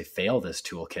don't want to say fail this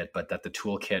toolkit, but that the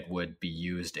toolkit would be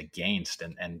used against.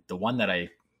 And the one that I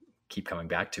keep coming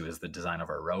back to is the design of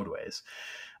our roadways.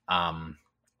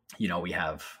 We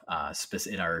have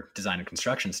in our design and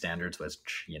construction standards,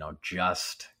 which,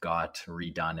 just got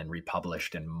redone and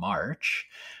republished in March.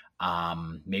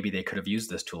 Maybe they could have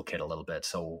used this toolkit a little bit.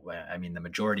 So, I mean, the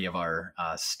majority of our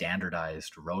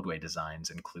standardized roadway designs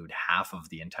include half of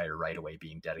the entire right-of-way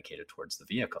being dedicated towards the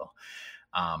vehicle.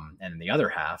 And the other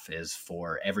half is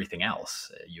for everything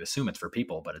else. You assume it's for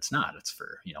people, but it's not. It's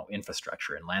for,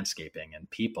 infrastructure and landscaping and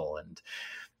people. And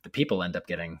the people end up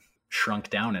getting shrunk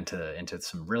down into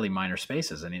some really minor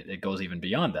spaces, and it goes even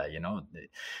beyond that.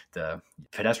 The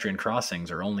pedestrian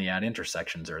crossings are only at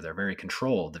intersections, or they're very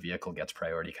controlled. The vehicle gets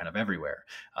priority kind of everywhere.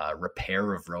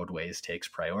 Repair of roadways takes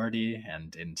priority,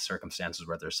 and in circumstances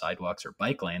where there's sidewalks or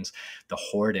bike lanes, the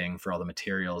hoarding for all the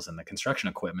materials and the construction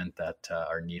equipment that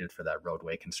are needed for that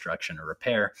roadway construction or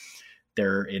repair,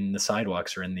 they're in the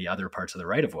sidewalks or in the other parts of the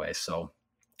right of way. So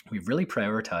we really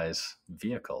prioritize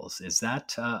vehicles. Is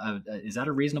that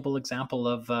a reasonable example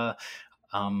of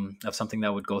something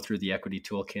that would go through the equity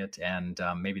toolkit? And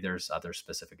maybe there's other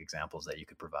specific examples that you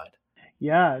could provide.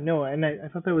 Yeah, no, and I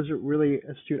thought that was a really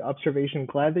astute observation.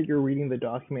 Glad that you're reading the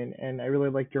document, and I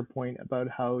really liked your point about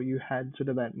how you had sort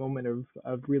of that moment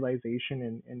of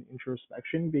realization and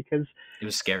introspection, because it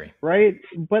was scary, right?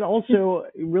 But also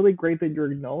really great that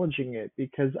you're acknowledging it,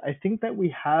 because I think that we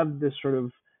have this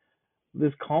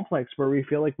complex where we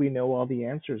feel like we know all the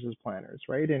answers as planners,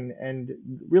 right? And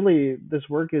really this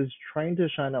work is trying to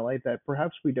shine a light that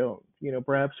perhaps we don't.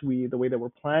 Perhaps the way that we're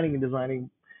planning and designing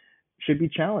should be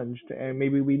challenged, and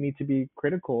maybe we need to be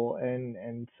critical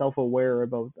and self-aware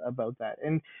about that.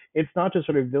 And it's not to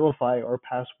sort of vilify our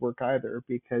past work either,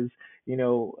 because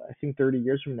I think 30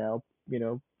 years from now,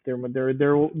 there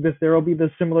will be this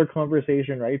similar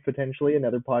conversation, right? Potentially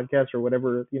another podcast or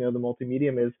whatever the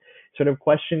multimedia is, sort of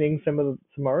questioning some of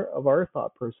our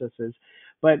thought processes.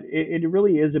 But it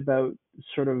really is about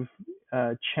sort of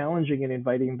challenging and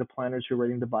inviting the planners who are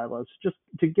writing the bylaws just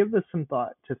to give this some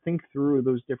thought, to think through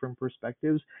those different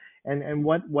perspectives. And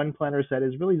what one planner said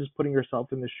is really just putting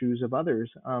yourself in the shoes of others.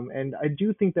 And I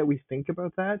do think that we think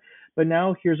about that, but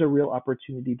now here's a real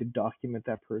opportunity to document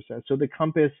that process. So the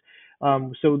compass,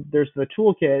 so there's the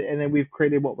toolkit, and then we've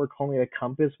created what we're calling a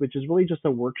compass, which is really just a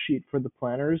worksheet for the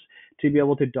planners to be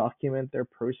able to document their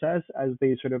process as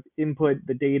they sort of input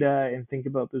the data and think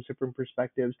about those different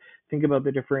perspectives, think about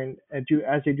the different,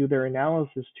 as they do their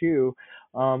analysis too.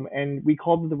 And we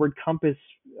called the word compass,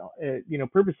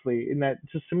 purposely, in that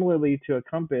just similarly to a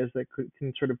compass that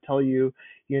can sort of tell you,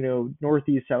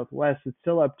 northeast, southwest, it's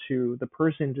still up to the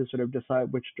person to sort of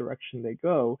decide which direction they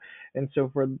go. And so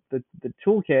for the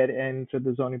toolkit and so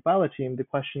the zoning bylaw team, the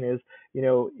question is,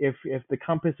 if the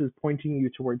compass is pointing you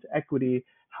towards equity,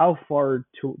 how far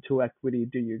to equity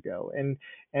do you go?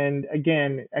 And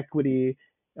again, equity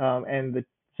and the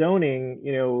zoning,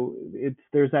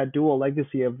 there's that dual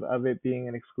legacy of it being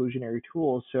an exclusionary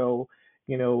tool. So,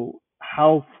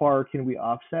 how far can we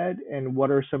offset, and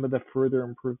what are some of the further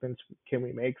improvements can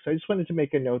we make? So I just wanted to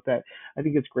make a note that I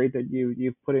think it's great that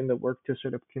you've put in the work to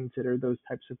sort of consider those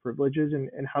types of privileges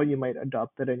and how you might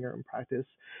adopt that in your own practice.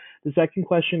 The second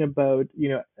question about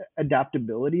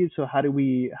adaptability. So how do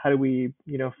we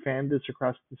fan this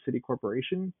across the city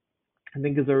corporation, I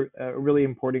think is a really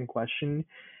important question.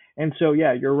 And so,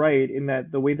 yeah, you're right in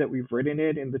that the way that we've written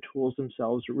it and the tools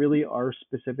themselves really are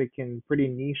specific and pretty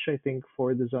niche, I think,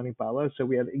 for the zoning bylaw. So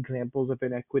we have examples of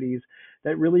inequities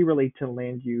that really relate to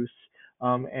land use,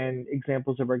 and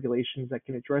examples of regulations that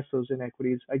can address those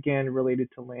inequities, again, related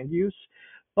to land use.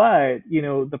 But,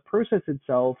 the process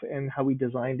itself and how we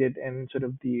designed it and sort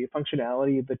of the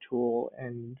functionality of the tool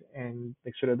and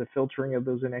like sort of the filtering of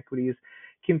those inequities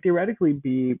can theoretically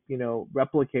be,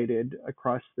 replicated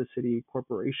across the city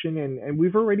corporation. And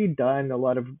we've already done a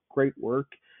lot of great work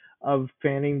of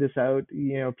fanning this out.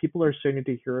 People are starting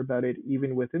to hear about it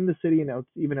even within the city and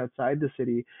even outside the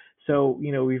city. So,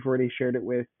 we've already shared it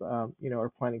with,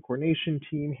 our planning coordination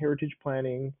team, heritage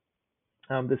planning,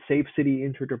 the Safe City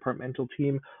interdepartmental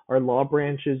team, our law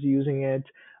branch is using it,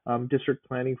 district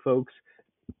planning folks,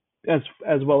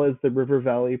 as well as the River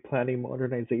Valley Planning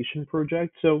Modernization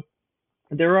Project. So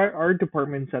there are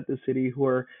departments at the city who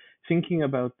are thinking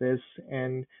about this,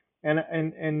 and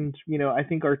I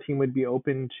think our team would be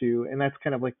open to, and that's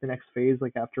kind of like the next phase,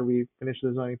 like after we finish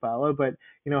the zoning bylaw. But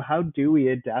how do we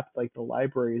adapt like the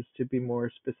libraries to be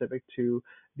more specific to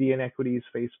the inequities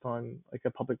faced on like a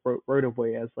public right of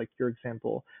way, as like your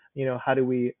example? How do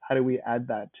we add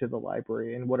that to the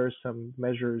library, and what are some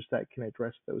measures that can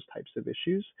address those types of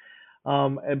issues?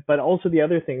 But also the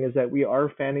other thing is that we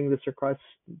are fanning this across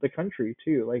the country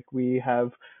too. Like we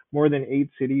have more than 8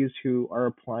 cities who are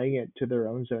applying it to their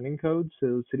own zoning codes. So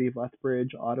the City of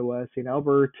Lethbridge, Ottawa, St.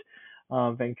 Albert,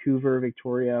 Vancouver,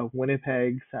 Victoria,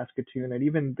 Winnipeg, Saskatoon, and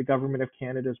even the Government of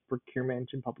Canada's Procurement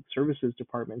and Public Services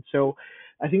Department. So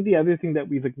I think the other thing that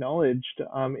we've acknowledged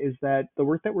is that the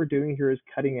work that we're doing here is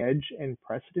cutting edge and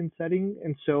precedent setting.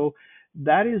 And so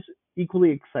that is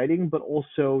equally exciting, but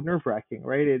also nerve-wracking,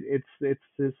 right? It's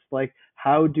this like,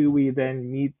 how do we then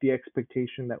meet the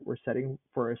expectation that we're setting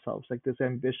for ourselves, like this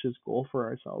ambitious goal for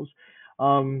ourselves?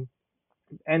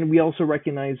 And we also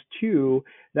recognize too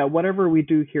that whatever we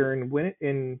do here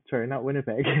not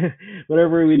Winnipeg,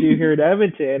 whatever we do here in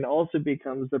Edmonton also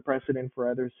becomes the precedent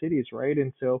for other cities, right?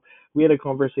 And so we had a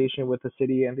conversation with the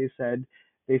city, and they said,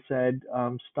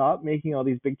 stop making all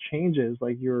these big changes.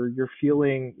 Like you're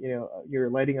feeling, you're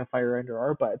lighting a fire under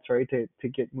our butts, right? To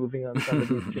get moving on some of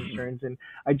these concerns. And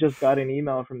I just got an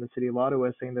email from the city of Ottawa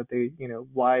saying that they,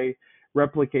 why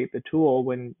replicate the tool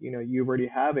when you already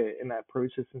have it in that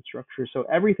process and structure. So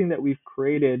everything that we've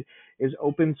created is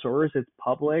open source, it's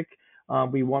public.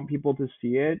 We want people to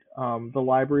see it. The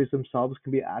libraries themselves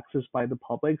can be accessed by the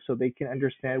public, so they can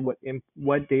understand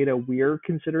what data we're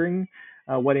considering,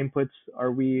 what inputs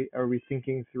are we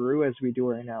thinking through as we do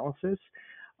our analysis.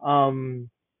 And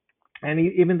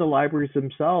even the libraries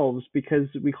themselves, because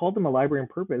we call them a library on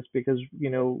purpose, because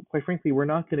quite frankly, we're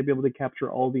not going to be able to capture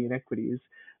all the inequities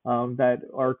that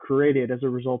are created as a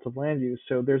result of land use.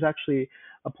 So there's actually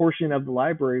a portion of the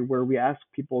library where we ask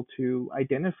people to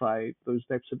identify those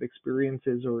types of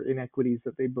experiences or inequities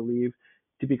that they believe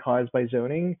to be caused by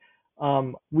zoning.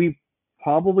 We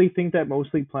probably think that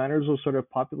mostly planners will sort of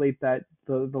populate the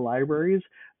libraries,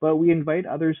 but we invite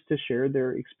others to share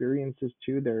their experiences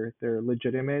too. They're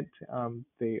legitimate.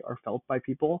 They are felt by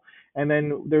people, and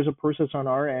then there's a process on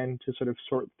our end to sort of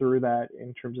sort through that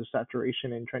in terms of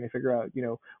saturation and trying to figure out,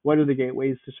 what are the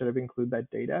gateways to sort of include that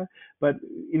data. But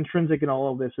intrinsic in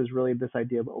all of this is really this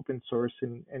idea of open source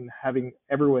and having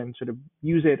everyone sort of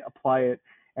use it, apply it,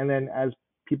 and then as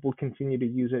people continue to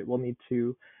use it, we'll need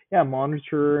to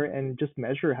monitor and just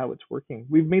measure how it's working.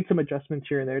 We've made some adjustments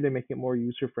here and there to make it more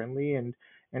user friendly and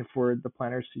for the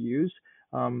planners to use.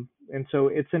 And so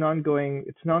it's an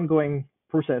ongoing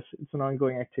process. It's an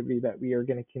ongoing activity that we are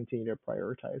going to continue to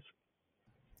prioritize.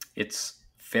 It's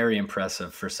very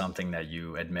impressive for something that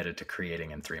you admitted to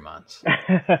creating in 3 months.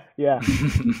 Yeah.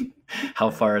 How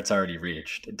far it's already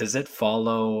reached. Does it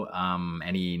follow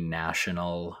any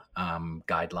national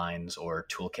guidelines or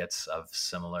toolkits of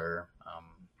similar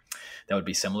that would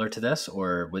be similar to this,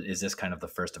 or is this kind of the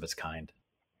first of its kind?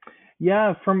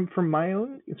 Yeah, from my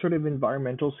own sort of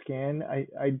environmental scan,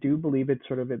 I do believe it's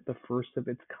sort of the first of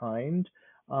its kind.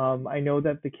 I know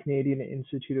that the Canadian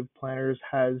Institute of Planners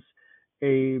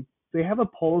they have a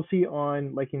policy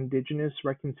on like Indigenous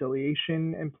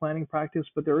reconciliation and planning practice,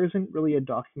 but there isn't really a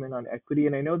document on equity.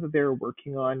 And I know that they're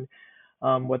working on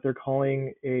what they're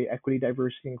calling a equity,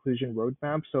 diversity, inclusion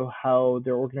roadmap. So how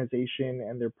their organization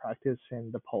and their practice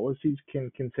and the policies can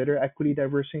consider equity,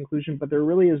 diversity, inclusion, but there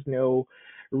really is no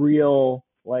real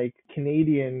like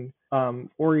Canadian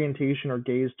orientation or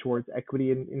gaze towards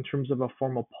equity in terms of a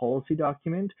formal policy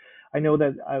document. I know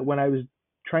that when I was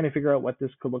trying to figure out what this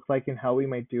could look like and how we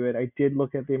might do it, I did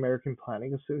look at the American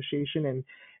Planning Association,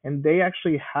 and they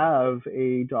actually have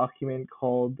a document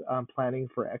called Planning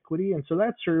for Equity, and so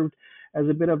that served as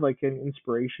a bit of like an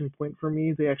inspiration point for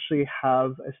me. They actually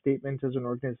have a statement as an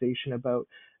organization about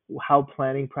how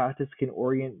planning practice can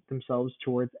orient themselves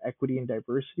towards equity and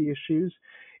diversity issues.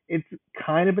 It's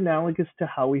kind of analogous to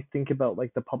how we think about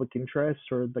like the public interest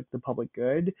or like the public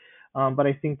good. But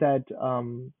I think that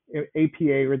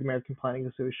APA, or the American Planning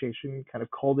Association, kind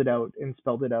of called it out and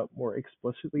spelled it out more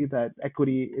explicitly that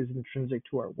equity is intrinsic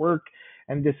to our work,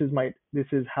 and this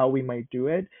is how we might do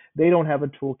it. They don't have a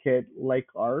toolkit like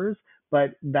ours,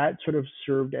 but that sort of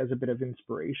served as a bit of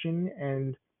inspiration.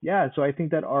 And yeah, so I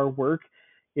think that our work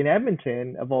in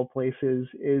Edmonton, of all places,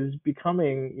 is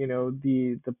becoming,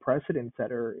 the precedent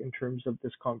setter in terms of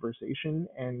this conversation.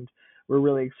 And we're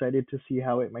really excited to see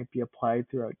how it might be applied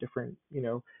throughout different,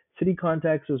 city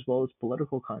contexts as well as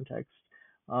political contexts.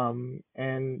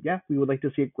 And yeah, we would like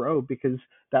to see it grow because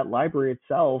that library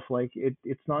itself, like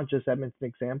it's not just Edmonton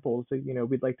examples.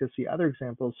 We'd like to see other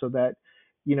examples so that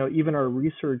even our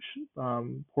research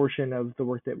portion of the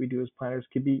work that we do as planners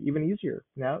could be even easier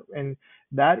now, and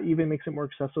that even makes it more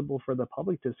accessible for the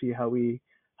public to see how we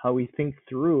think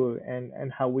through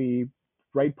and how we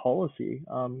write policy.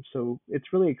 So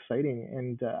it's really exciting,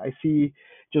 and I see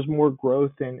just more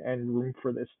growth and room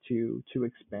for this to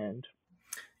expand.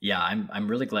 Yeah, I'm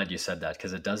really glad you said that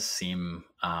because it does seem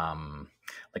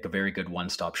like a very good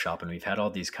one-stop shop, and we've had all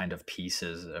these kind of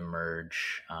pieces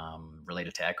emerge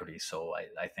related to equity. So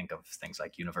I think of things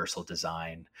like universal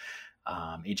design,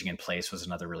 aging in place was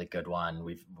another really good one.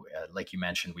 We've, like you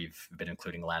mentioned, we've been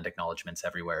including land acknowledgements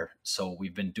everywhere. So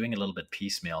we've been doing a little bit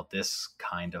piecemeal. This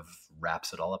kind of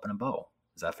wraps it all up in a bow.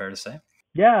 Is that fair to say?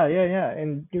 Yeah,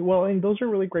 and well, and those are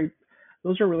really great.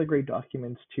 Those are really great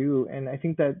documents too, and I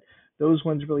think that those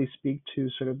ones really speak to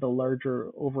sort of the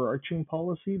larger overarching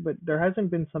policy, but there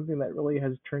hasn't been something that really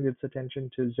has turned its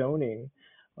attention to zoning.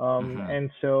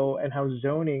 And how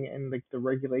zoning and like the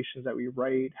regulations that we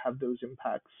write have those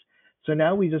impacts. So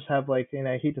now we just have like, and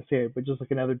I hate to say it, but just like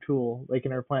another tool, like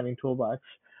in our planning toolbox.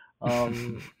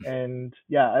 And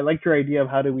yeah, I like your idea of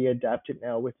how do we adapt it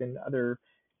now within other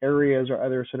areas or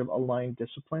other sort of aligned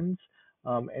disciplines.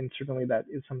 And certainly that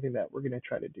is something that we're going to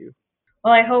try to do.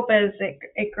 Well, I hope as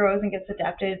it grows and gets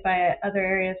adapted by other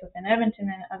areas within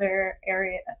Edmonton and other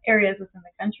areas within the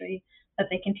country, that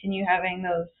they continue having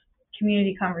those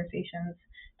community conversations,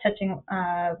 touching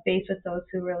base with those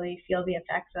who really feel the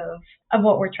effects of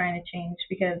what we're trying to change.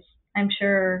 Because I'm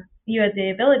sure you had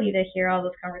the ability to hear all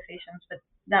those conversations, but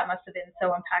that must have been so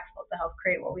impactful to help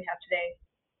create what we have today.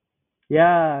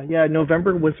 Yeah.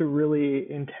 November was a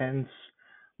really intense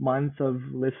month of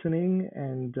listening,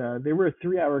 and they were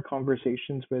 3-hour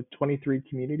conversations with 23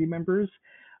 community members.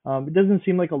 It doesn't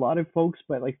seem like a lot of folks,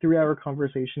 but like 3-hour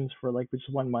conversations for like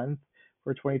just 1 month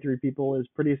for 23 people is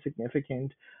pretty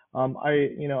significant.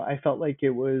 I felt like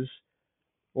it was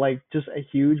like just a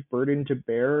huge burden to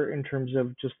bear in terms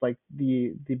of just like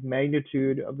the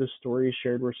magnitude of the stories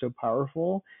shared were so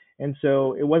powerful. And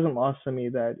so it wasn't lost on me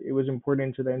that it was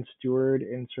important to then steward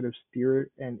and sort of steer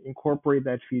and incorporate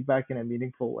that feedback in a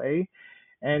meaningful way.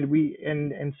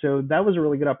 And so that was a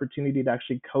really good opportunity to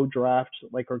actually co-draft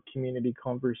like our community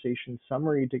conversation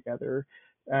summary together.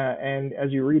 And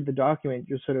as you read the document,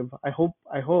 you're sort of I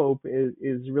hope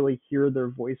is really hear their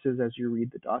voices as you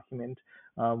read the document.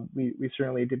 We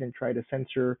certainly didn't try to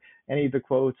censor any of the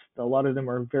quotes. A lot of them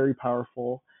are very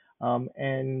powerful,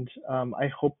 and I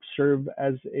hope serve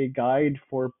as a guide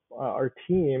for our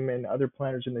team and other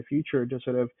planners in the future to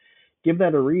sort of give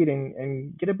that a read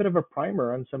and get a bit of a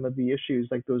primer on some of the issues,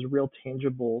 like those real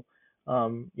tangible,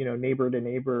 neighbor to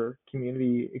neighbor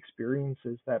community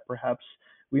experiences that perhaps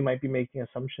we might be making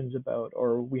assumptions about,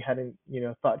 or we hadn't,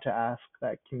 thought to ask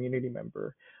that community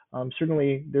member.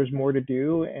 Certainly, there's more to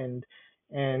do, and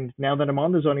now that I'm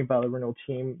on the zoning bylaw renewal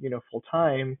team, full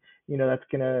time,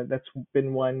 that's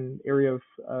been one area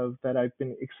of that I've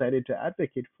been excited to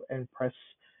advocate for and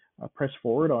press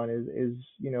forward on is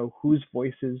whose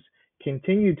voices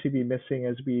continue to be missing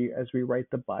as we write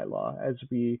the bylaw, as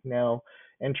we now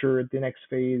enter the next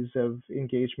phase of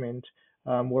engagement,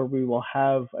 where we will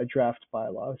have a draft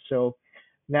bylaw. So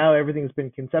now everything's been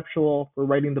conceptual. We're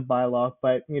writing the bylaw,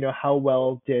 but how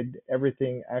well did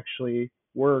everything actually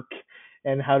work,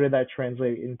 and how did that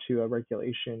translate into a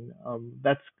regulation?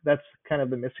 That's kind of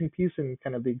the missing piece, and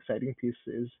kind of the exciting piece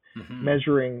is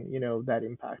measuring that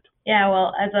impact. Yeah,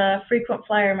 well, as a frequent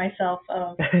flyer myself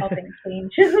of helping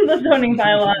change the zoning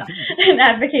bylaw and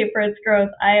advocate for its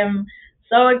growth, I am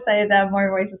so excited to have more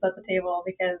voices at the table,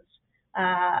 because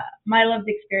my lived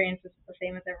experience is the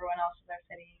same as everyone else in our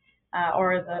city,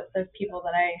 or the people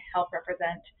that I help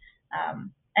represent.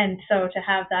 And so to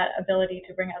have that ability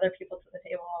to bring other people to the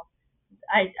table,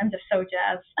 I'm just so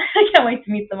jazzed. I can't wait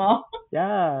to meet them all.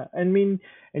 Yeah, I mean,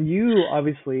 and you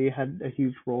obviously had a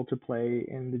huge role to play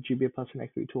in the GBA Plus and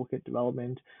Equity Toolkit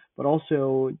development, but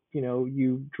also,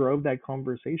 you drove that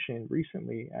conversation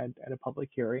recently at a public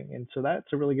hearing. And so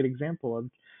that's a really good example of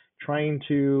trying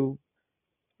to,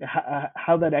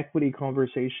 how that equity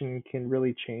conversation can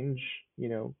really change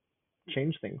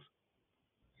things.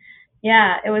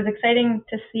 Yeah, it was exciting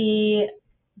to see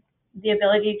the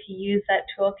ability to use that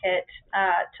toolkit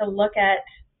to look at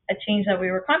a change that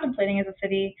we were contemplating as a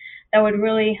city that would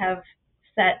really have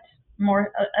set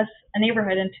more a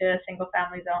neighborhood into a single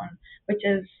family zone, which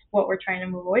is what we're trying to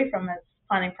move away from as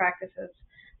planning practices,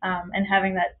 and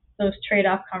having those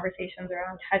trade-off conversations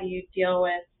around how do you deal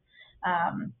with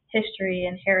history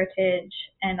and heritage,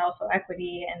 and also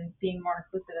equity, and being more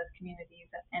inclusive as communities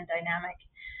and dynamic.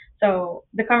 So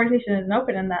the conversation isn't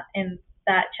open in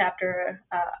that chapter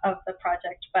of the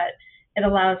project, but it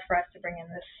allows for us to bring in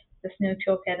this new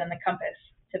toolkit and the compass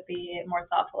to be more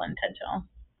thoughtful and intentional.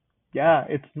 Yeah,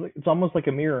 it's almost like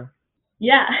a mirror.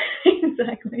 Yeah,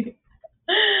 exactly.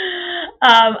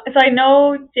 So I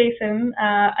know, Jason,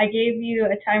 I gave you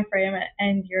a time frame,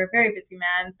 and you're a very busy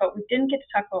man, but we didn't get to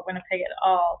talk about Winnipeg at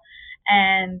all.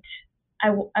 And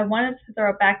I wanted to throw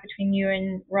it back between you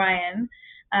and Ryan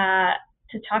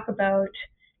to talk about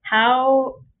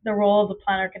how the role of the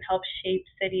planner can help shape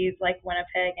cities like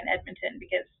Winnipeg and Edmonton,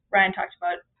 because Ryan talked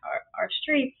about our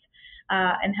streets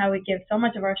and how we give so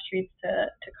much of our streets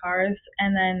to cars.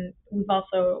 And then we've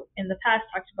also in the past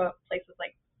talked about places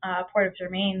like Port of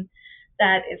Germain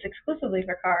that is exclusively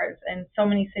for cars, and so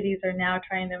many cities are now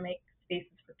trying to make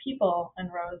spaces for people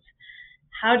and roads.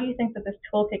 How do you think that this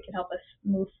toolkit can help us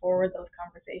move forward those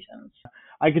conversations?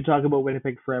 I could talk about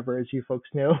Winnipeg forever, as you folks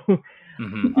know.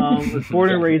 I was born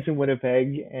and raised in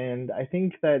Winnipeg, and I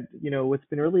think that what's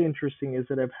been really interesting is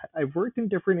that I've worked in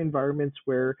different environments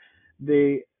where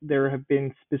there have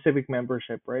been specific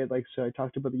membership, right? Like, so I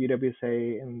talked about the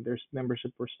UWSA, and there's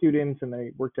membership for students, and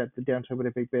I worked at the Downtown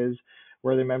Winnipeg Biz,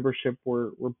 where the membership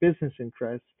were business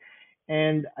interests.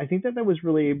 And I think that was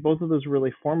really, both of those were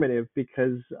really formative,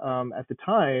 because at the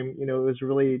time, it was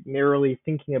really narrowly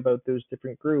thinking about those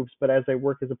different groups. But as I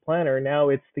work as a planner, now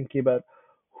it's thinking about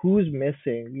who's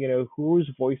missing, whose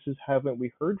voices haven't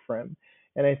we heard from.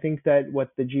 And I think that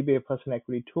what the GBA Plus and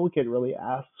Equity Toolkit really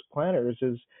asks planners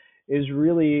is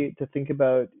really to think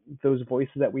about those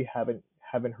voices that we haven't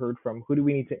heard from. Who do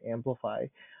we need to amplify?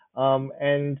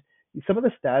 And some of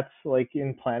the stats, like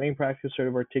in planning practice, sort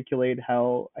of articulate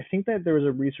how, I think that there was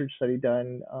a research study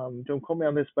done, don't quote me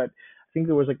on this, but I think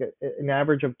there was like an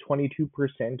average of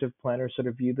 22% of planners sort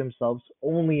of view themselves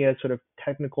only as sort of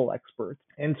technical experts.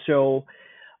 And so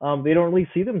they don't really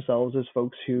see themselves as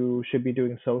folks who should be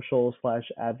doing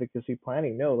social/advocacy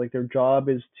planning. No, like their job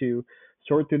is to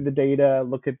sort through the data,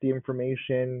 look at the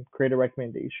information, create a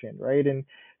recommendation, right? And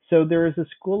So there is a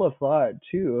school of thought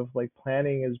too of like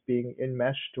planning as being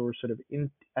enmeshed or sort of in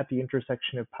at the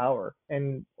intersection of power.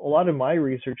 And a lot of my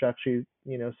research actually,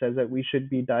 says that we should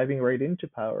be diving right into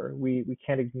power. We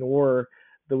can't ignore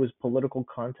those political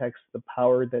contexts, the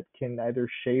power that can either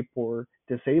shape or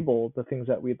disable the things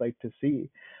that we'd like to see.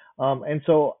 And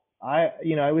so I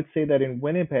would say that in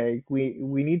Winnipeg, we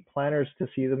need planners to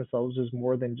see themselves as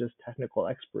more than just technical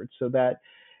experts, so that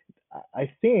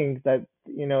I think that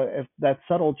if that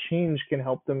subtle change can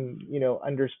help them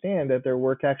understand that their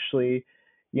work actually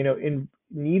in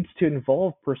needs to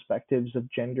involve perspectives of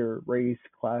gender, race,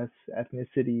 class,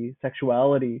 ethnicity,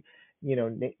 sexuality,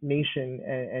 nation,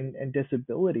 and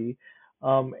disability,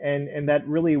 and that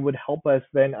really would help us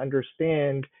then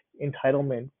understand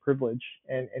entitlement, privilege,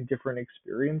 and different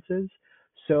experiences.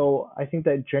 So I think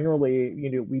that generally,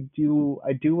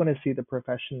 I do want to see the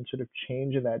profession sort of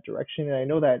change in that direction. And I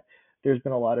know that there's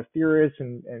been a lot of theorists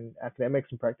and academics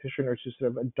and practitioners who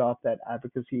sort of adopt that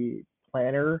advocacy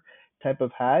planner type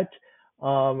of hat.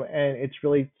 And it's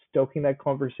really stoking that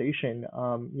conversation,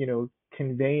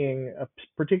 conveying a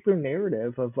particular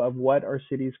narrative of what our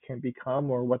cities can become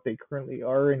or what they currently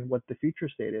are and what the future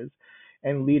state is,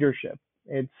 and leadership.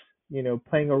 It's,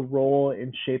 playing a role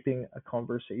in shaping a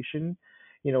conversation,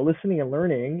 listening and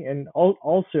learning, and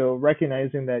also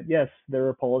recognizing that, yes, there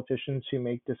are politicians who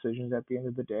make decisions at the end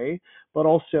of the day, but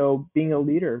also being a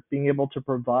leader, being able to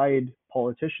provide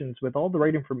politicians with all the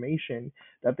right information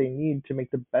that they need to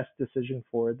make the best decision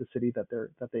for the city that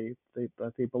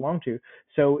they belong to.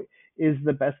 So is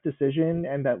the best decision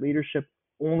and that leadership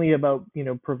only about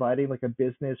providing like a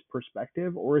business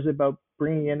perspective, or is it about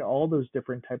bringing in all those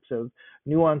different types of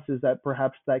nuances that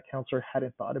perhaps that counselor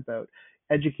hadn't thought about,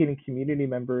 educating community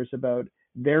members about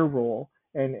their role,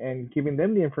 and giving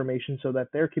them the information so that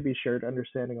there could be shared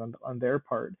understanding on their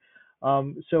part.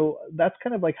 So that's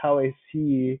kind of like how I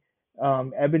see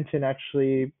Edmonton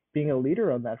actually being a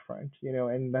leader on that front,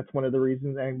 and that's one of the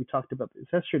reasons, and we talked about this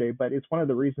yesterday, but it's one of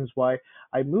the reasons why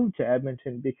I moved to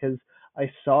Edmonton, because I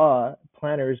saw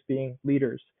planners being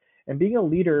leaders. And being a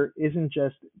leader isn't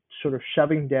just sort of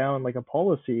shoving down like a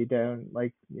policy down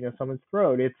like someone's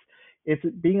throat. It's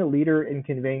being a leader in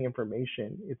conveying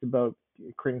information. It's about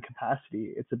creating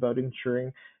capacity. It's about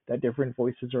ensuring that different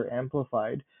voices are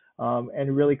amplified,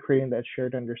 and really creating that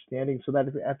shared understanding, so that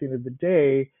at the end of the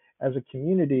day, as a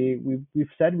community, we've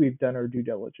said we've done our due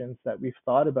diligence, that we've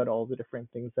thought about all the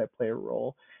different things that play a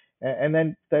role, and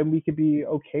then we could be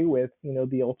okay with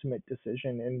the ultimate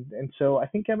decision. And so I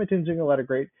think Edmonton's doing a lot of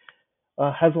great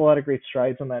has a lot of great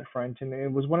strides on that front, and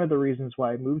it was one of the reasons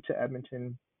why I moved to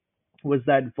Edmonton, was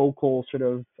that vocal sort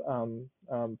of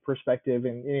perspective.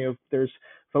 And there's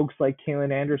folks like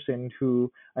Kaylin Anderson,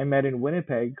 who I met in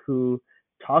Winnipeg, who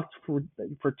talked for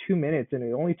 2 minutes, and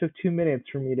it only took 2 minutes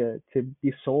for me to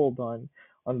be sold on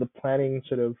the planning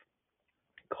sort of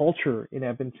culture in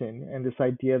Edmonton, and this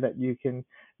idea that you can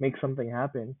make something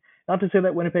happen. Not to say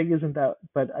that Winnipeg isn't that,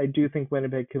 but I do think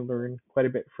Winnipeg can learn quite a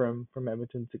bit from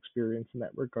Edmonton's experience in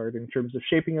that regard, in terms of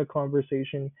shaping a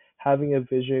conversation, having a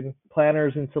vision,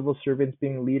 planners and civil servants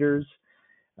being leaders,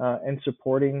 and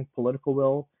supporting political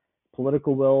will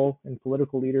and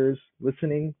political leaders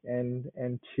listening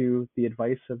and to the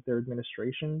advice of their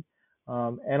administration,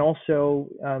 and also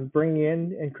bringing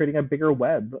in and creating a bigger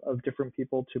web of different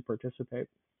people to participate.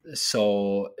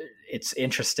 So it's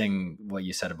interesting what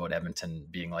you said about Edmonton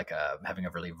being like having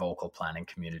a really vocal planning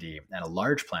community and a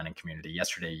large planning community.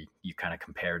 Yesterday, you kind of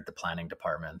compared the planning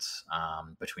departments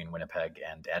between Winnipeg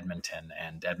and Edmonton,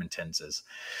 and Edmonton's is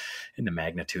in the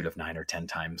magnitude of 9 or 10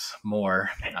 times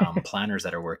more planners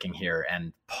that are working here.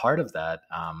 And part of that,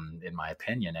 in my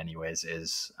opinion anyways,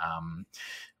 is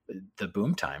the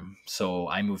boom time. So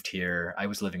I moved here. I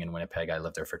was living in Winnipeg. I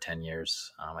lived there for 10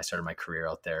 years. I started my career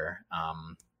out there.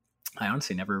 I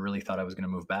honestly never really thought I was going to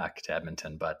move back to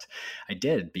Edmonton, but I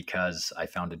did, because I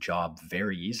found a job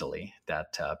very easily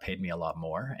that paid me a lot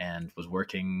more, and was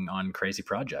working on crazy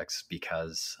projects,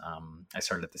 because I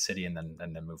started at the city and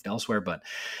then moved elsewhere. But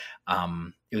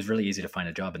it was really easy to find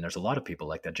a job. And there's a lot of people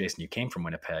like that. Jason, you came from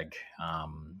Winnipeg,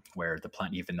 where the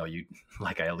plant, even though you,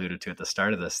 like I alluded to at the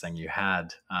start of this thing, you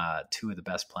had two of the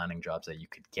best planning jobs that you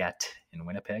could get in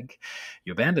Winnipeg.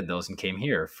 You abandoned those and came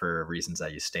here for reasons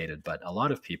that you stated. But a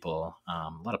lot of people, a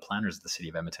lot of planners of the city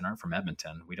of Edmonton aren't from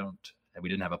Edmonton. We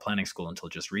didn't have a planning school until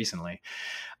just recently.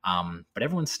 But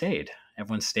everyone stayed.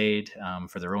 Everyone stayed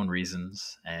for their own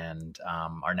reasons, and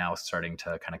are now starting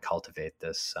to kind of cultivate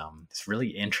this really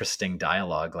interesting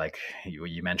dialogue. Like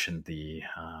you mentioned, the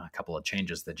couple of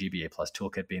changes, the GBA Plus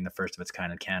toolkit being the first of its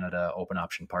kind in Canada, open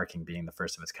option parking being the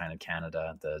first of its kind in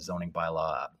Canada, the zoning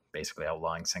bylaw basically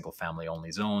outlawing single family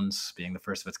only zones, being the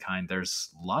first of its kind. There's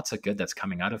lots of good that's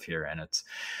coming out of here, and it's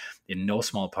in no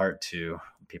small part to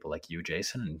people like you,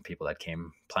 Jason, and people that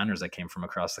planners that came from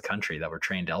across the country that were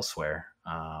trained elsewhere,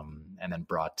 and then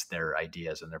brought their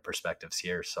ideas and their perspectives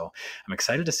here. So I'm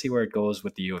excited to see where it goes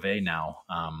with the U of A now.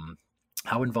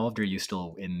 How involved are you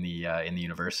still in the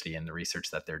university and the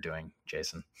research that they're doing,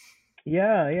 Jason?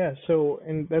 Yeah. So,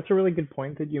 and that's a really good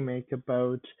point that you make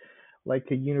about like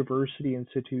a university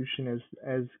institution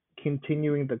as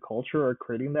continuing the culture or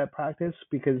creating that practice,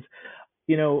 because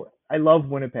I love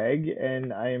Winnipeg,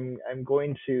 and I'm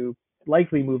going to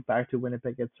likely move back to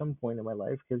Winnipeg at some point in my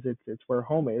life because it's where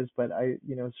home is. But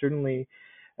certainly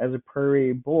as a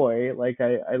prairie boy, like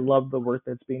I love the work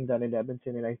that's being done in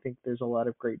Edmonton, and I think there's a lot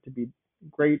of great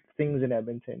things in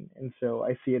Edmonton, and so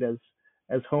I see it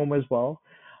as home as well.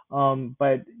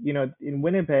 But in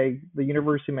Winnipeg, the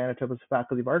University of Manitoba's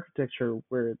Faculty of Architecture,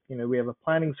 where we have a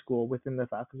planning school within the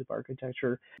Faculty of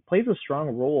Architecture, plays a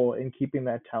strong role in keeping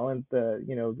that talent,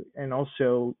 and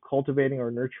also cultivating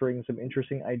or nurturing some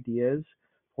interesting ideas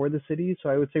for the city. So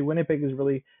I would say Winnipeg is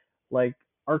really like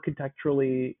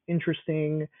architecturally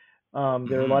interesting. There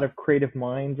are a lot Mm-hmm. of creative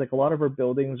minds. Like a lot of our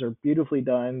buildings are beautifully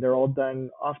done. They're all done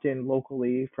often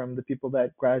locally from the people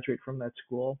that graduate from that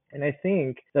school. And I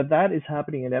think that is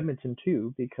happening in Edmonton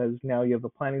too, because now you have a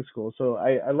planning school. So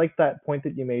I like that point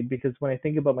that you made, because when I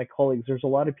think about my colleagues, there's a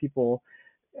lot of people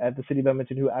at the city of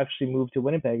Edmonton who actually moved to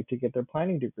Winnipeg to get their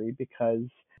planning degree because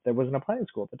there wasn't a planning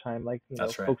school at the time. Like,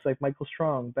 That's right. folks like Michael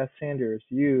Strong, Beth Sanders,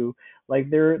 you,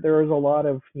 like there was a lot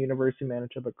of University of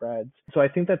Manitoba grads. So I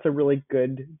think that's a really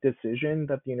good decision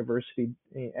that the university,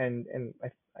 and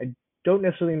I don't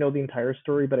necessarily know the entire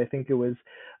story, but I think it was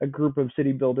a group of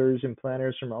city builders and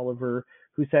planners from all over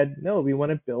who said, no, we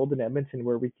want to build in Edmonton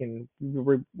where we can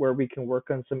work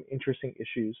on some interesting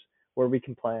issues, where we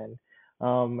can plan.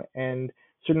 And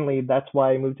certainly that's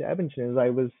why I moved to Edmonton, is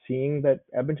I was seeing that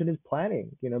Edmonton is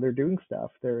planning. They're doing stuff.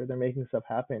 They're making stuff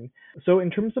happen. So in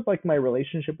terms of like my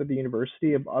relationship with the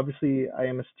university, obviously I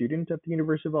am a student at the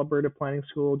University of Alberta Planning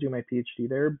School, do my PhD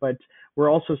there, but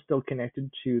we're also still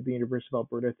connected to the University of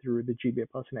Alberta through the GBA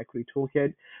Plus and Equity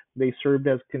Toolkit. They served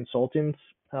as consultants,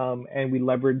 and we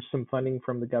leveraged some funding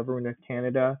from the government of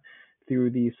Canada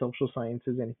through the Social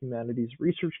Sciences and Humanities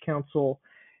Research Council.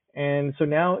 And so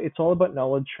now it's all about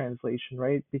knowledge translation,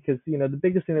 right? Because the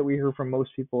biggest thing that we hear from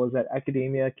most people is that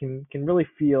academia can really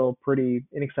feel pretty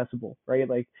inaccessible, right?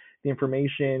 Like the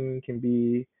information can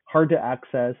be hard to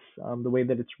access. The way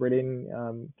that it's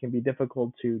written can be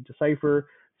difficult to decipher.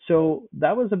 So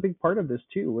that was a big part of this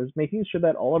too, was making sure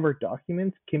that all of our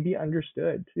documents can be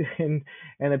understood and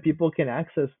that people can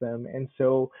access them. And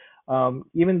so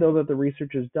even though that the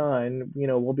research is done,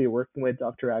 we'll be working with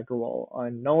Dr. Agarwal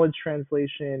on knowledge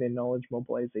translation and knowledge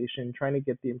mobilization, trying to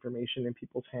get the information in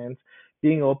people's hands,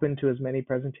 being open to as many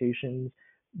presentations,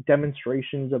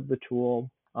 demonstrations of the tool.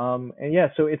 And yeah,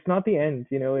 so it's not the end,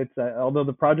 it's although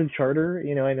the project charter,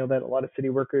 I know that a lot of city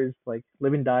workers like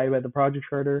live and die by the project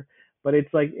charter, but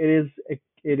it's like it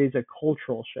is a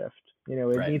cultural shift. It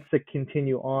Right. needs to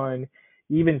continue on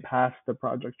even past the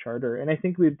project charter. And I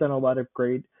think we've done a lot of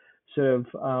great sort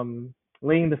of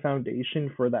laying the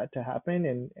foundation for that to happen.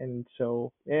 And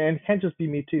it can't just be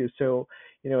me too. So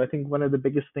I think one of the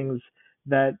biggest things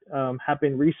that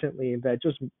happened recently that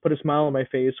just put a smile on my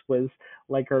face was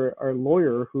like our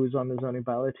lawyer who's on the zoning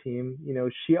bylaw team.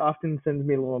 She often sends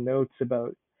me little notes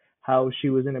about how she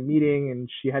was in a meeting and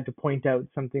she had to point out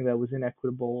something that was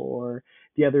inequitable, or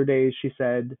the other day she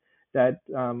said that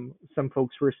some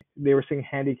folks were saying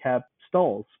handicap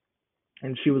stalls,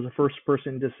 and she was the first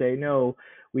person to say no,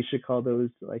 we should call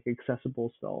those like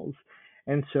accessible stalls.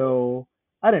 And so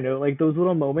I don't know, like those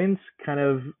little moments kind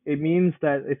of, it means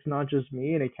that it's not just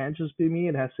me, and it can't just be me,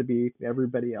 it has to be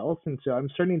everybody else. And so I'm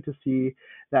starting to see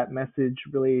that message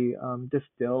really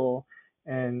distill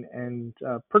and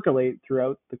percolate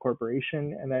throughout the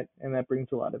corporation, and that brings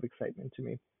a lot of excitement to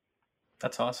me.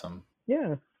 That's awesome.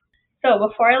 Yeah. So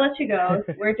before I let you go,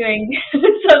 we're doing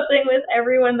something with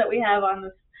everyone that we have on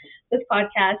this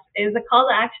podcast, is a call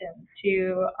to action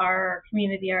to our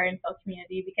community, our infill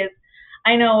community, because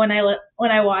I know when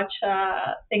I watch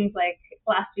things like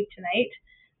Last Week Tonight,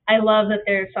 I love that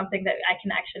there's something that I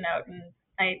can action out, and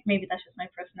maybe that's just my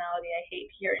personality. I hate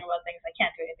hearing about things I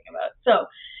can't do anything about. So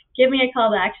give me a call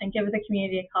to action, give the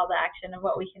community a call to action of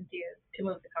what we can do to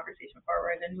move the conversation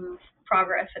forward and move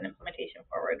progress and implementation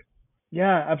forward.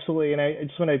 Yeah, absolutely. And I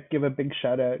just want to give a big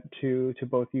shout out to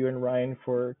both you and Ryan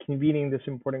for convening this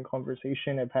important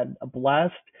conversation. I've had a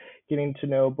blast getting to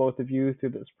know both of you through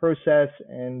this process,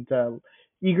 and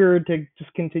eager to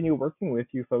just continue working with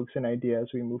you folks and idea as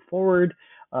we move forward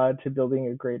to building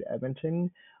a great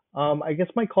Edmonton. I guess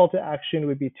my call to action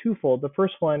would be twofold. The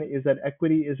first one is that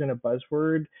equity isn't a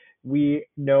buzzword. We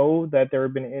know that there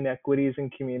have been inequities in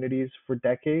communities for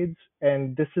decades,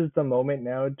 and this is the moment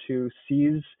now to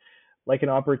seize like an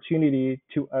opportunity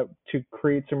to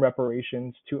create some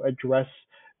reparations to address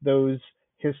those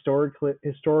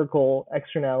historical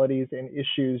externalities and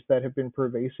issues that have been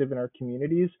pervasive in our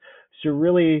communities. So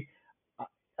really,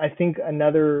 I think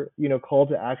another call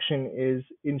to action is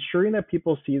ensuring that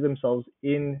people see themselves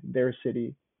in their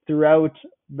city throughout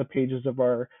the pages of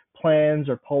our plans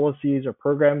or policies or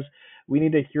programs. We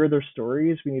need to hear their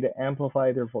stories. We need to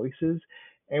amplify their voices,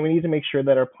 and we need to make sure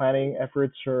that our planning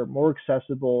efforts are more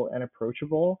accessible and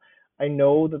approachable. I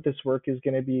know that this work is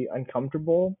going to be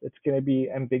uncomfortable. It's going to be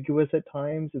ambiguous at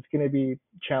times. It's going to be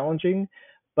challenging,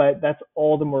 but that's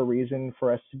all the more reason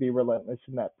for us to be relentless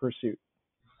in that pursuit.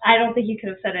 I don't think you could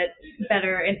have said it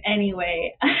better in any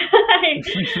way. I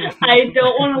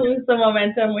don't want to lose the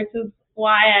momentum, which is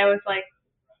why I was like,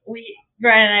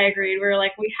 Brian and I agreed. We were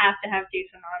like, we have to have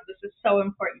Jason on. This is so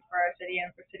important for our city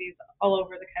and for cities all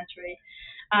over the country.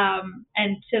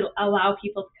 And to allow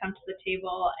people to come to the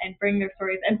table and bring their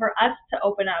stories, and for us to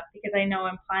open up, because I know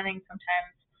in planning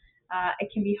sometimes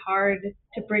it can be hard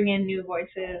to bring in new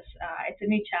voices. It's a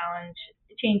new challenge.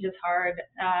 Change is hard,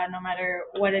 no matter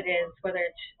what it is, whether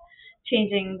it's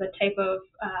changing the type of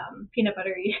peanut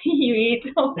butter you eat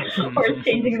or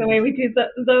changing the way we do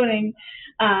zoning.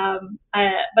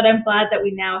 But I'm glad that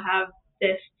we now have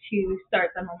this to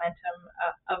start the momentum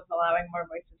of allowing more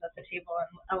voices at the table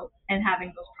and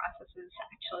having those processes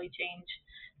actually change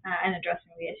and addressing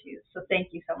the issues. So thank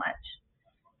you so much.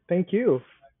 Thank you.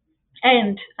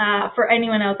 And for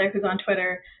anyone out there who's on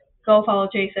Twitter, go follow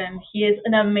Jason. He is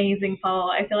an amazing follow.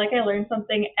 I feel like I learn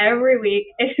something every week.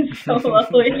 It is so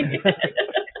lovely.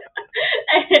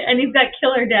 And he's got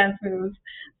killer dance moves.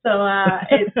 So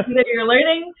it's either you're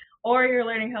learning or you're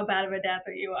learning how bad of a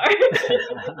dancer you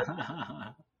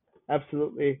are.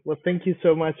 Absolutely. Well, thank you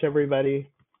so much, everybody.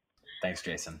 Thanks,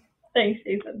 Jason. Thanks,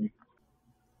 Jason.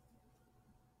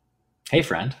 Hey,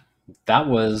 friend. That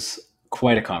was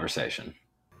quite a conversation.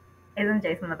 Isn't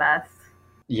Jason the best?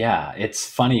 Yeah, it's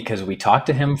funny because we talked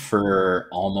to him for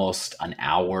almost an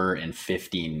hour and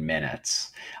 15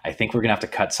 minutes. I think we're going to have to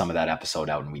cut some of that episode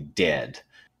out, and we did.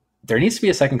 There needs to be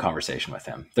a second conversation with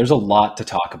him. There's a lot to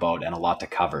talk about and a lot to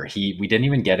cover. We didn't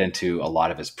even get into a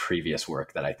lot of his previous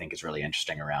work that I think is really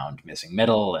interesting around missing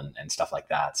middle and stuff like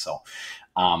that. So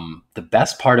the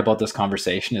best part about this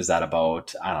conversation is that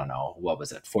about, I don't know,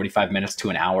 45 minutes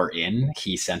to an hour in,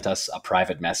 he sent us a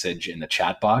private message in the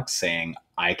chat box saying,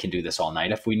 I can do this all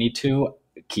night if we need to.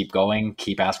 Keep going,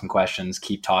 keep asking questions,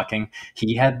 keep talking.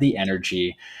 He had the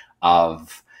energy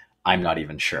of, I'm not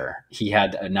even sure. He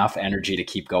had enough energy to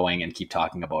keep going and keep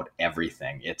talking about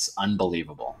everything. It's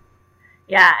unbelievable.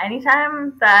 Yeah,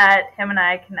 anytime that him and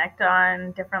I connect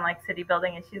on different city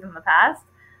building issues in the past,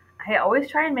 I always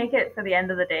try and make it for the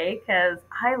end of the day because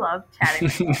I love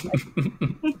chatting with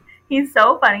him. He's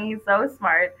so funny. He's so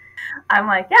smart. I'm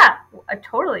like, yeah,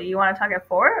 totally. You want to talk at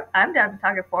 4? I'm down to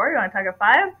talk at 4. You want to talk at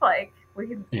 5?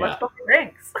 Let's go for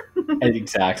drinks.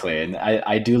 Exactly. And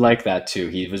I do like that too.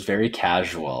 He was very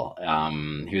casual.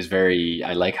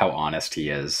 I like how honest he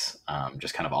is,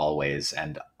 just kind of always,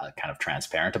 and kind of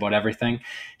transparent about everything.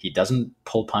 He doesn't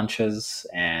pull punches,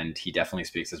 and he definitely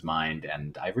speaks his mind.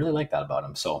 And I really like that about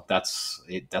him. So that's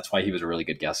why he was a really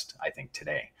good guest, I think,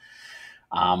 today.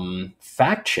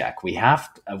 Fact check. We have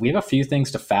a few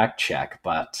things to fact check,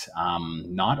 but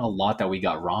not a lot that we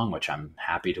got wrong, which I'm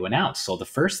happy to announce. So the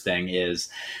first thing is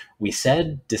we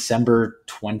said December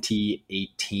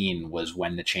 2018 was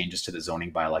when the changes to the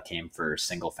zoning bylaw came for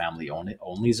single family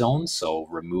only zones. So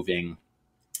removing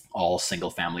all single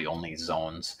family only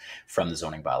zones from the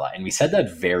zoning bylaw. And we said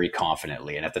that very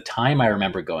confidently. And at the time I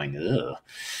remember going, ugh,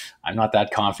 I'm not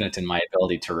that confident in my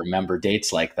ability to remember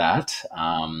dates like that,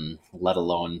 let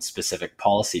alone specific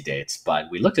policy dates.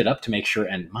 But we looked it up to make sure.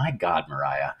 And my God,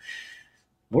 Mariah,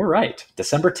 we're right.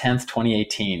 December 10th,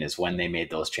 2018 is when they made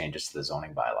those changes to the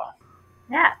zoning bylaw.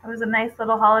 Yeah, it was a nice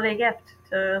little holiday gift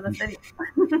to the city.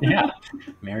 Yeah,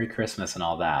 Merry Christmas and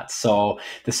all that. So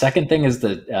the second thing is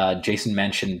that Jason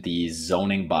mentioned the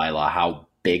zoning bylaw, how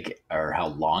big or how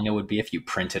long it would be if you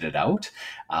printed it out.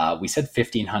 We said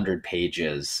 1,500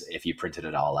 pages if you printed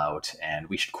it all out, and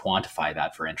we should quantify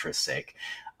that for interest's sake.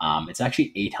 It's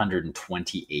actually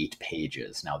 828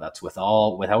 pages. Now that's without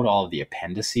all of the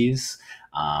appendices.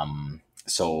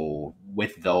 So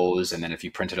with those, and then if you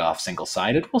print it off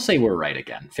single-sided, we'll say we're right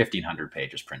again. 1,500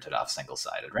 pages printed off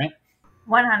single-sided, right?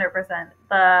 100%.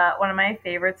 The one of my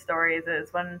favorite stories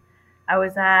is when I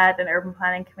was at an urban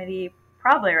planning committee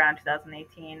probably around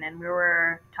 2018, and we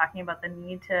were talking about the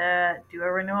need to do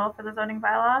a renewal for the zoning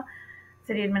bylaw.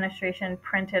 City administration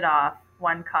printed off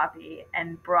one copy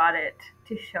and brought it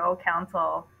to show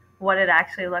council what it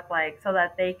actually looked like so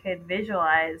that they could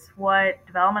visualize what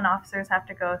development officers have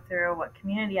to go through, what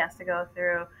community has to go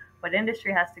through, what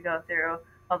industry has to go through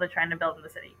while they're trying to build in the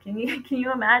city. Can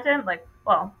you imagine? Like,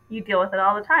 well, you deal with it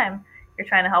all the time. You're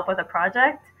trying to help with a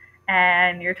project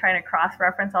and you're trying to cross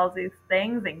reference all these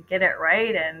things and get it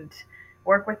right and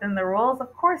work within the rules.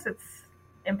 Of course it's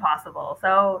impossible.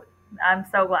 So I'm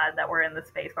so glad that we're in the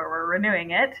space where we're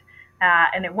renewing it.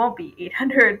 And it won't be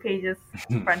 800 pages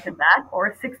front and back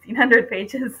or 1,600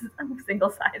 pages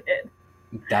single-sided.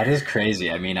 That is crazy.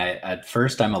 I mean, at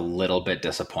first I'm a little bit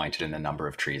disappointed in the number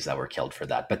of trees that were killed for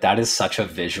that, but that is such a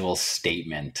visual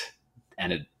statement,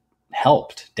 and it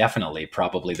helped definitely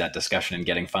probably that discussion and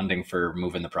getting funding for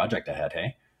moving the project ahead.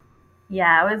 Hey,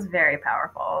 Yeah, it was very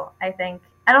powerful. I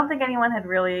don't think anyone had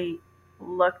really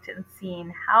looked and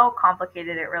seen how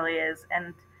complicated it really is,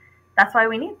 and that's why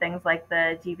we need things like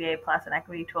the GBA Plus and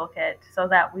Equity Toolkit so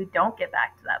that we don't get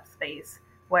back to that space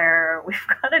where we've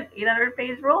got an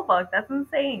 800-page rule book. That's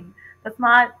insane. That's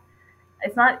not.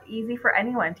 It's not easy for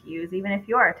anyone to use, even if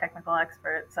you are a technical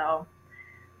expert. So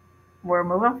we're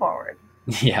moving forward.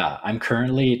 yeah, I'm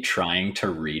currently trying to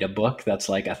read a book that's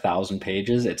like 1,000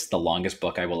 pages. It's the longest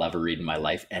book I will ever read in my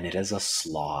life, and it is a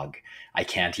slog. I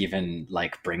can't even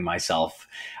like bring myself.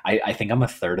 I think I'm a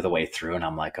third of the way through, and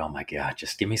I'm like, oh my god,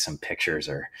 just give me some pictures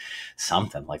or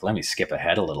something. Like, let me skip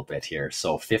ahead a little bit here.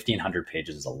 So 1,500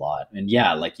 pages is a lot, and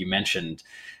yeah, like you mentioned,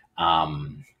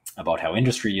 um, about how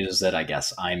industry uses it. I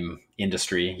guess I'm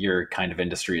industry. You're kind of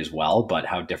industry as well, but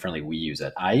how differently we use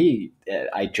it. I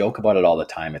joke about it all the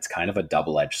time. It's kind of a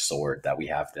double edged sword that we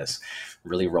have this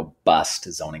really robust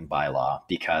zoning bylaw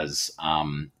because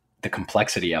the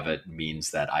complexity of it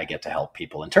means that I get to help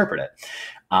people interpret it.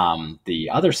 The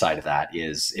other side of that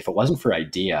is if it wasn't for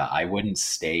IDEA, I wouldn't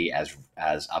stay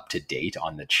as up to date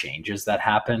on the changes that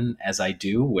happen as I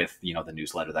do with the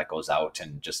newsletter that goes out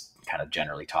and just kind of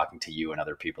generally talking to you and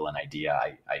other people in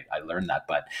IDEA. I learned that,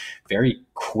 but very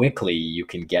quickly you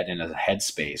can get in a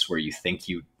headspace where you think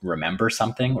you remember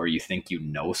something or you think you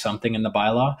know something in the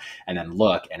bylaw, and then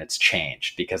look and it's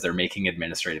changed because they're making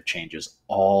administrative changes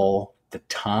all the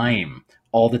time.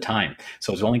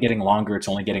 So it's only getting longer. It's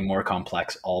only getting more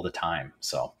complex all the time.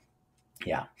 So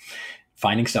yeah,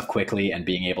 finding stuff quickly and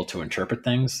being able to interpret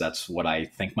things, that's what I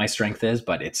think my strength is,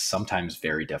 but it's sometimes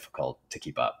very difficult to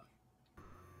keep up.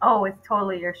 Oh, it's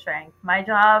totally your strength. My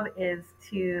job is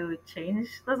to change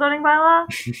the zoning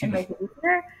bylaw and make it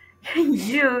easier.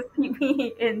 You keep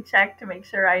me in check to make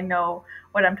sure I know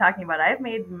what I'm talking about. I've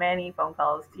made many phone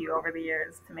calls to you over the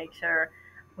years to make sure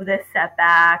with this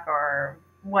setback or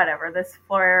whatever, this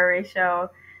floor area ratio,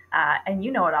 and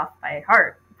you know it off by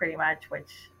heart pretty much,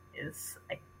 which is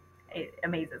like it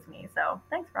amazes me. So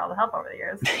thanks for all the help over the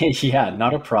years. Yeah,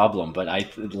 not a problem. But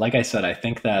like I said, I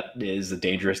think that is a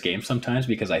dangerous game sometimes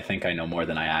because I think I know more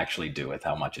than I actually do with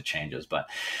how much it changes. But,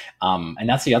 and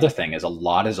that's the other thing is a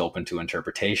lot is open to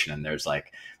interpretation, and there's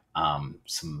like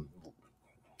some.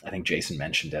 I think Jason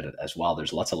mentioned it as well.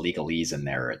 There's lots of legalese in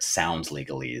there. It sounds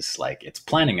legalese, like it's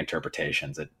planning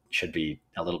interpretations. It should be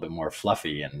a little bit more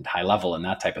fluffy and high level and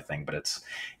that type of thing. But it's,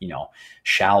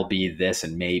 shall be this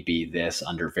and may be this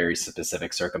under very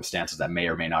specific circumstances that may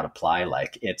or may not apply.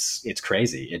 Like it's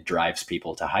crazy. It drives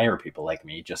people to hire people like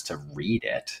me just to read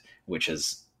it, which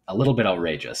is a little bit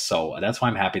outrageous. So that's why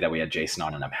I'm happy that we had Jason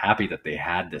on, and I'm happy that they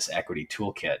had this equity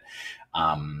toolkit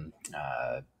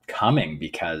coming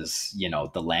because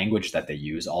the language that they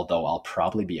use, although I'll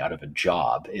probably be out of a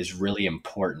job, is really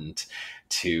important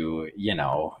to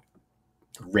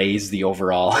raise the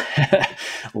overall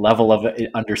level of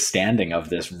understanding of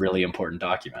this really important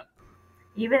document.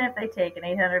 Even if they take an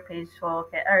 800-page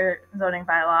toolkit or zoning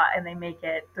bylaw and they make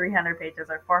it 300 pages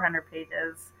or 400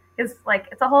 pages, it's like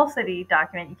it's a whole city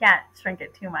document. You can't shrink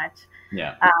it too much.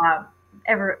 Yeah.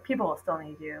 People will still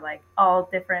need you, like all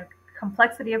different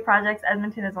complexity of projects.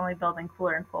 Edmonton is only building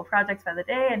cooler and cool projects by the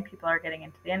day, and people are getting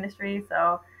into the industry.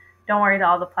 So don't worry to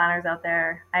all the planners out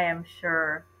there. I am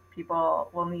sure people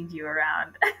will need you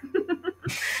around.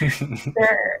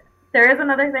 There is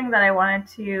another thing that I wanted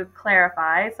to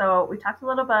clarify. So we talked a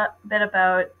little bit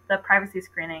about the privacy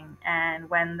screening and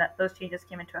when those changes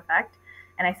came into effect.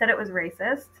 And I said it was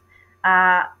racist.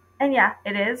 And yeah,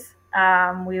 it is.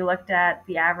 We looked at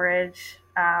the average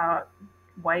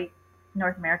white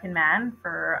North American man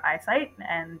for eyesight,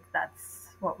 and that's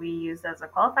what we used as a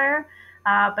qualifier.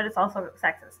 But it's also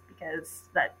sexist because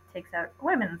that takes out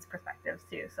women's perspectives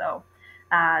too. So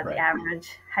Right. the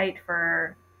average height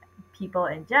for people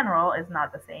in general is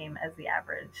not the same as the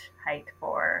average height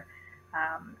for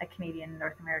a Canadian,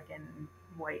 North American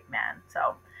white man.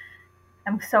 So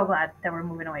I'm so glad that we're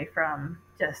moving away from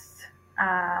just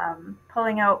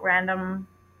pulling out random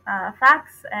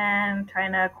facts and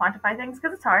trying to quantify things,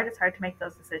 because it's hard. It's hard to make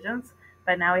those decisions.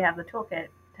 But now we have the toolkit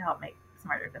to help make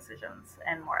smarter decisions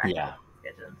and more Yeah.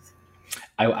 accurate decisions.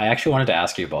 I actually wanted to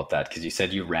ask you about that because you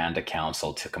said you ran to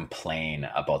council to complain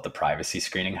about the privacy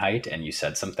screening height, and you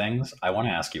said some things. I want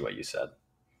to ask you what you said.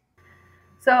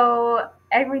 So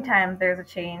every time there's a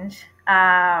change,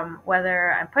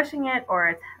 whether I'm pushing it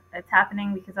or it's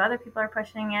happening because other people are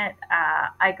pushing it,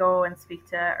 I go and speak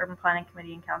to Urban Planning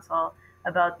Committee and Council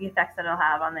about the effects that it'll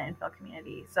have on the infill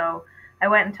community. So I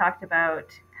went and talked about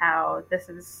how this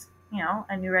is,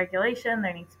 a new regulation.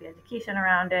 There needs to be education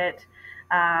around it.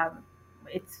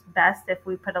 It's best if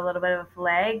we put a little bit of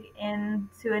lag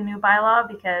into a new bylaw,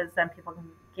 because then people can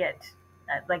get,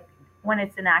 when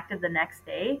it's enacted the next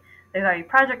day, there's already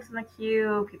projects in the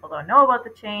queue. People don't know about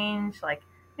the change.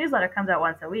 Newsletter comes out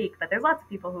once a week, but there's lots of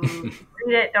people who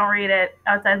read it, don't read it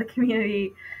outside the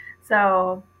community.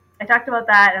 So I talked about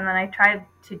that, and then I tried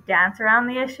to dance around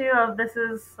the issue of this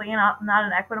is, not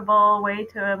an equitable way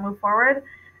to move forward.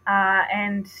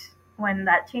 And when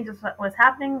that change was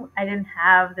happening, I didn't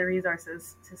have the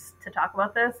resources to talk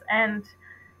about this. And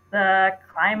the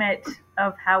climate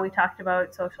of how we talked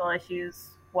about social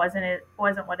issues wasn't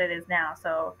what it is now.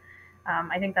 So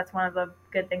I think that's one of the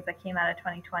good things that came out of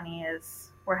 2020 is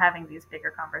we're having these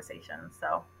bigger conversations.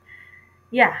 So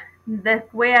yeah, the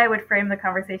way I would frame the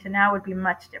conversation now would be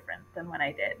much different than when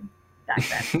I did back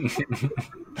then.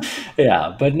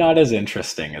 Yeah, but not as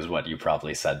interesting as what you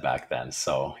probably said back then.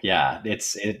 So yeah,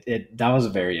 that was a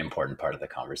very important part of the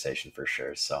conversation for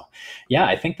sure. So yeah,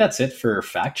 I think that's it for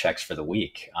fact checks for the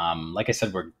week. Like I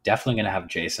said, we're definitely going to have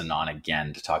Jason on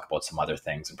again to talk about some other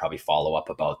things and probably follow up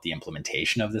about the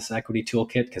implementation of this equity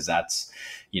toolkit, because that's,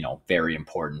 very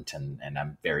important. And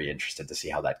I'm very interested to see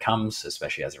how that comes,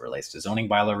 especially as it relates to zoning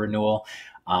bylaw renewal.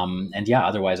 And yeah,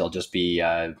 otherwise I'll just be,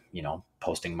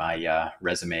 posting my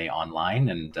resume online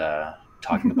and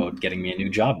talking about getting me a new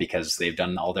job, because they've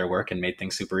done all their work and made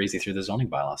things super easy through the zoning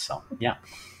bylaw. So yeah.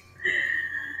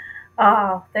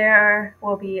 Oh, there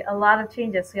will be a lot of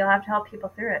changes, so you'll have to help people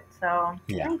through it. So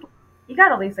yeah, I think you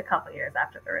got at least a couple years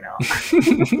after the renewal.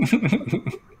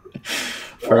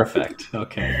 Perfect.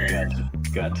 Okay,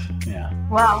 good. Yeah.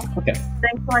 Well, okay.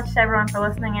 Thanks so much to everyone for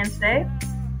listening in today.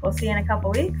 We'll see you in a couple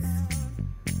weeks.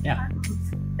 Yeah.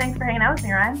 Thanks for hanging out with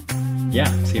me, Ryan. Yeah.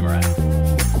 See you,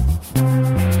 Mariah.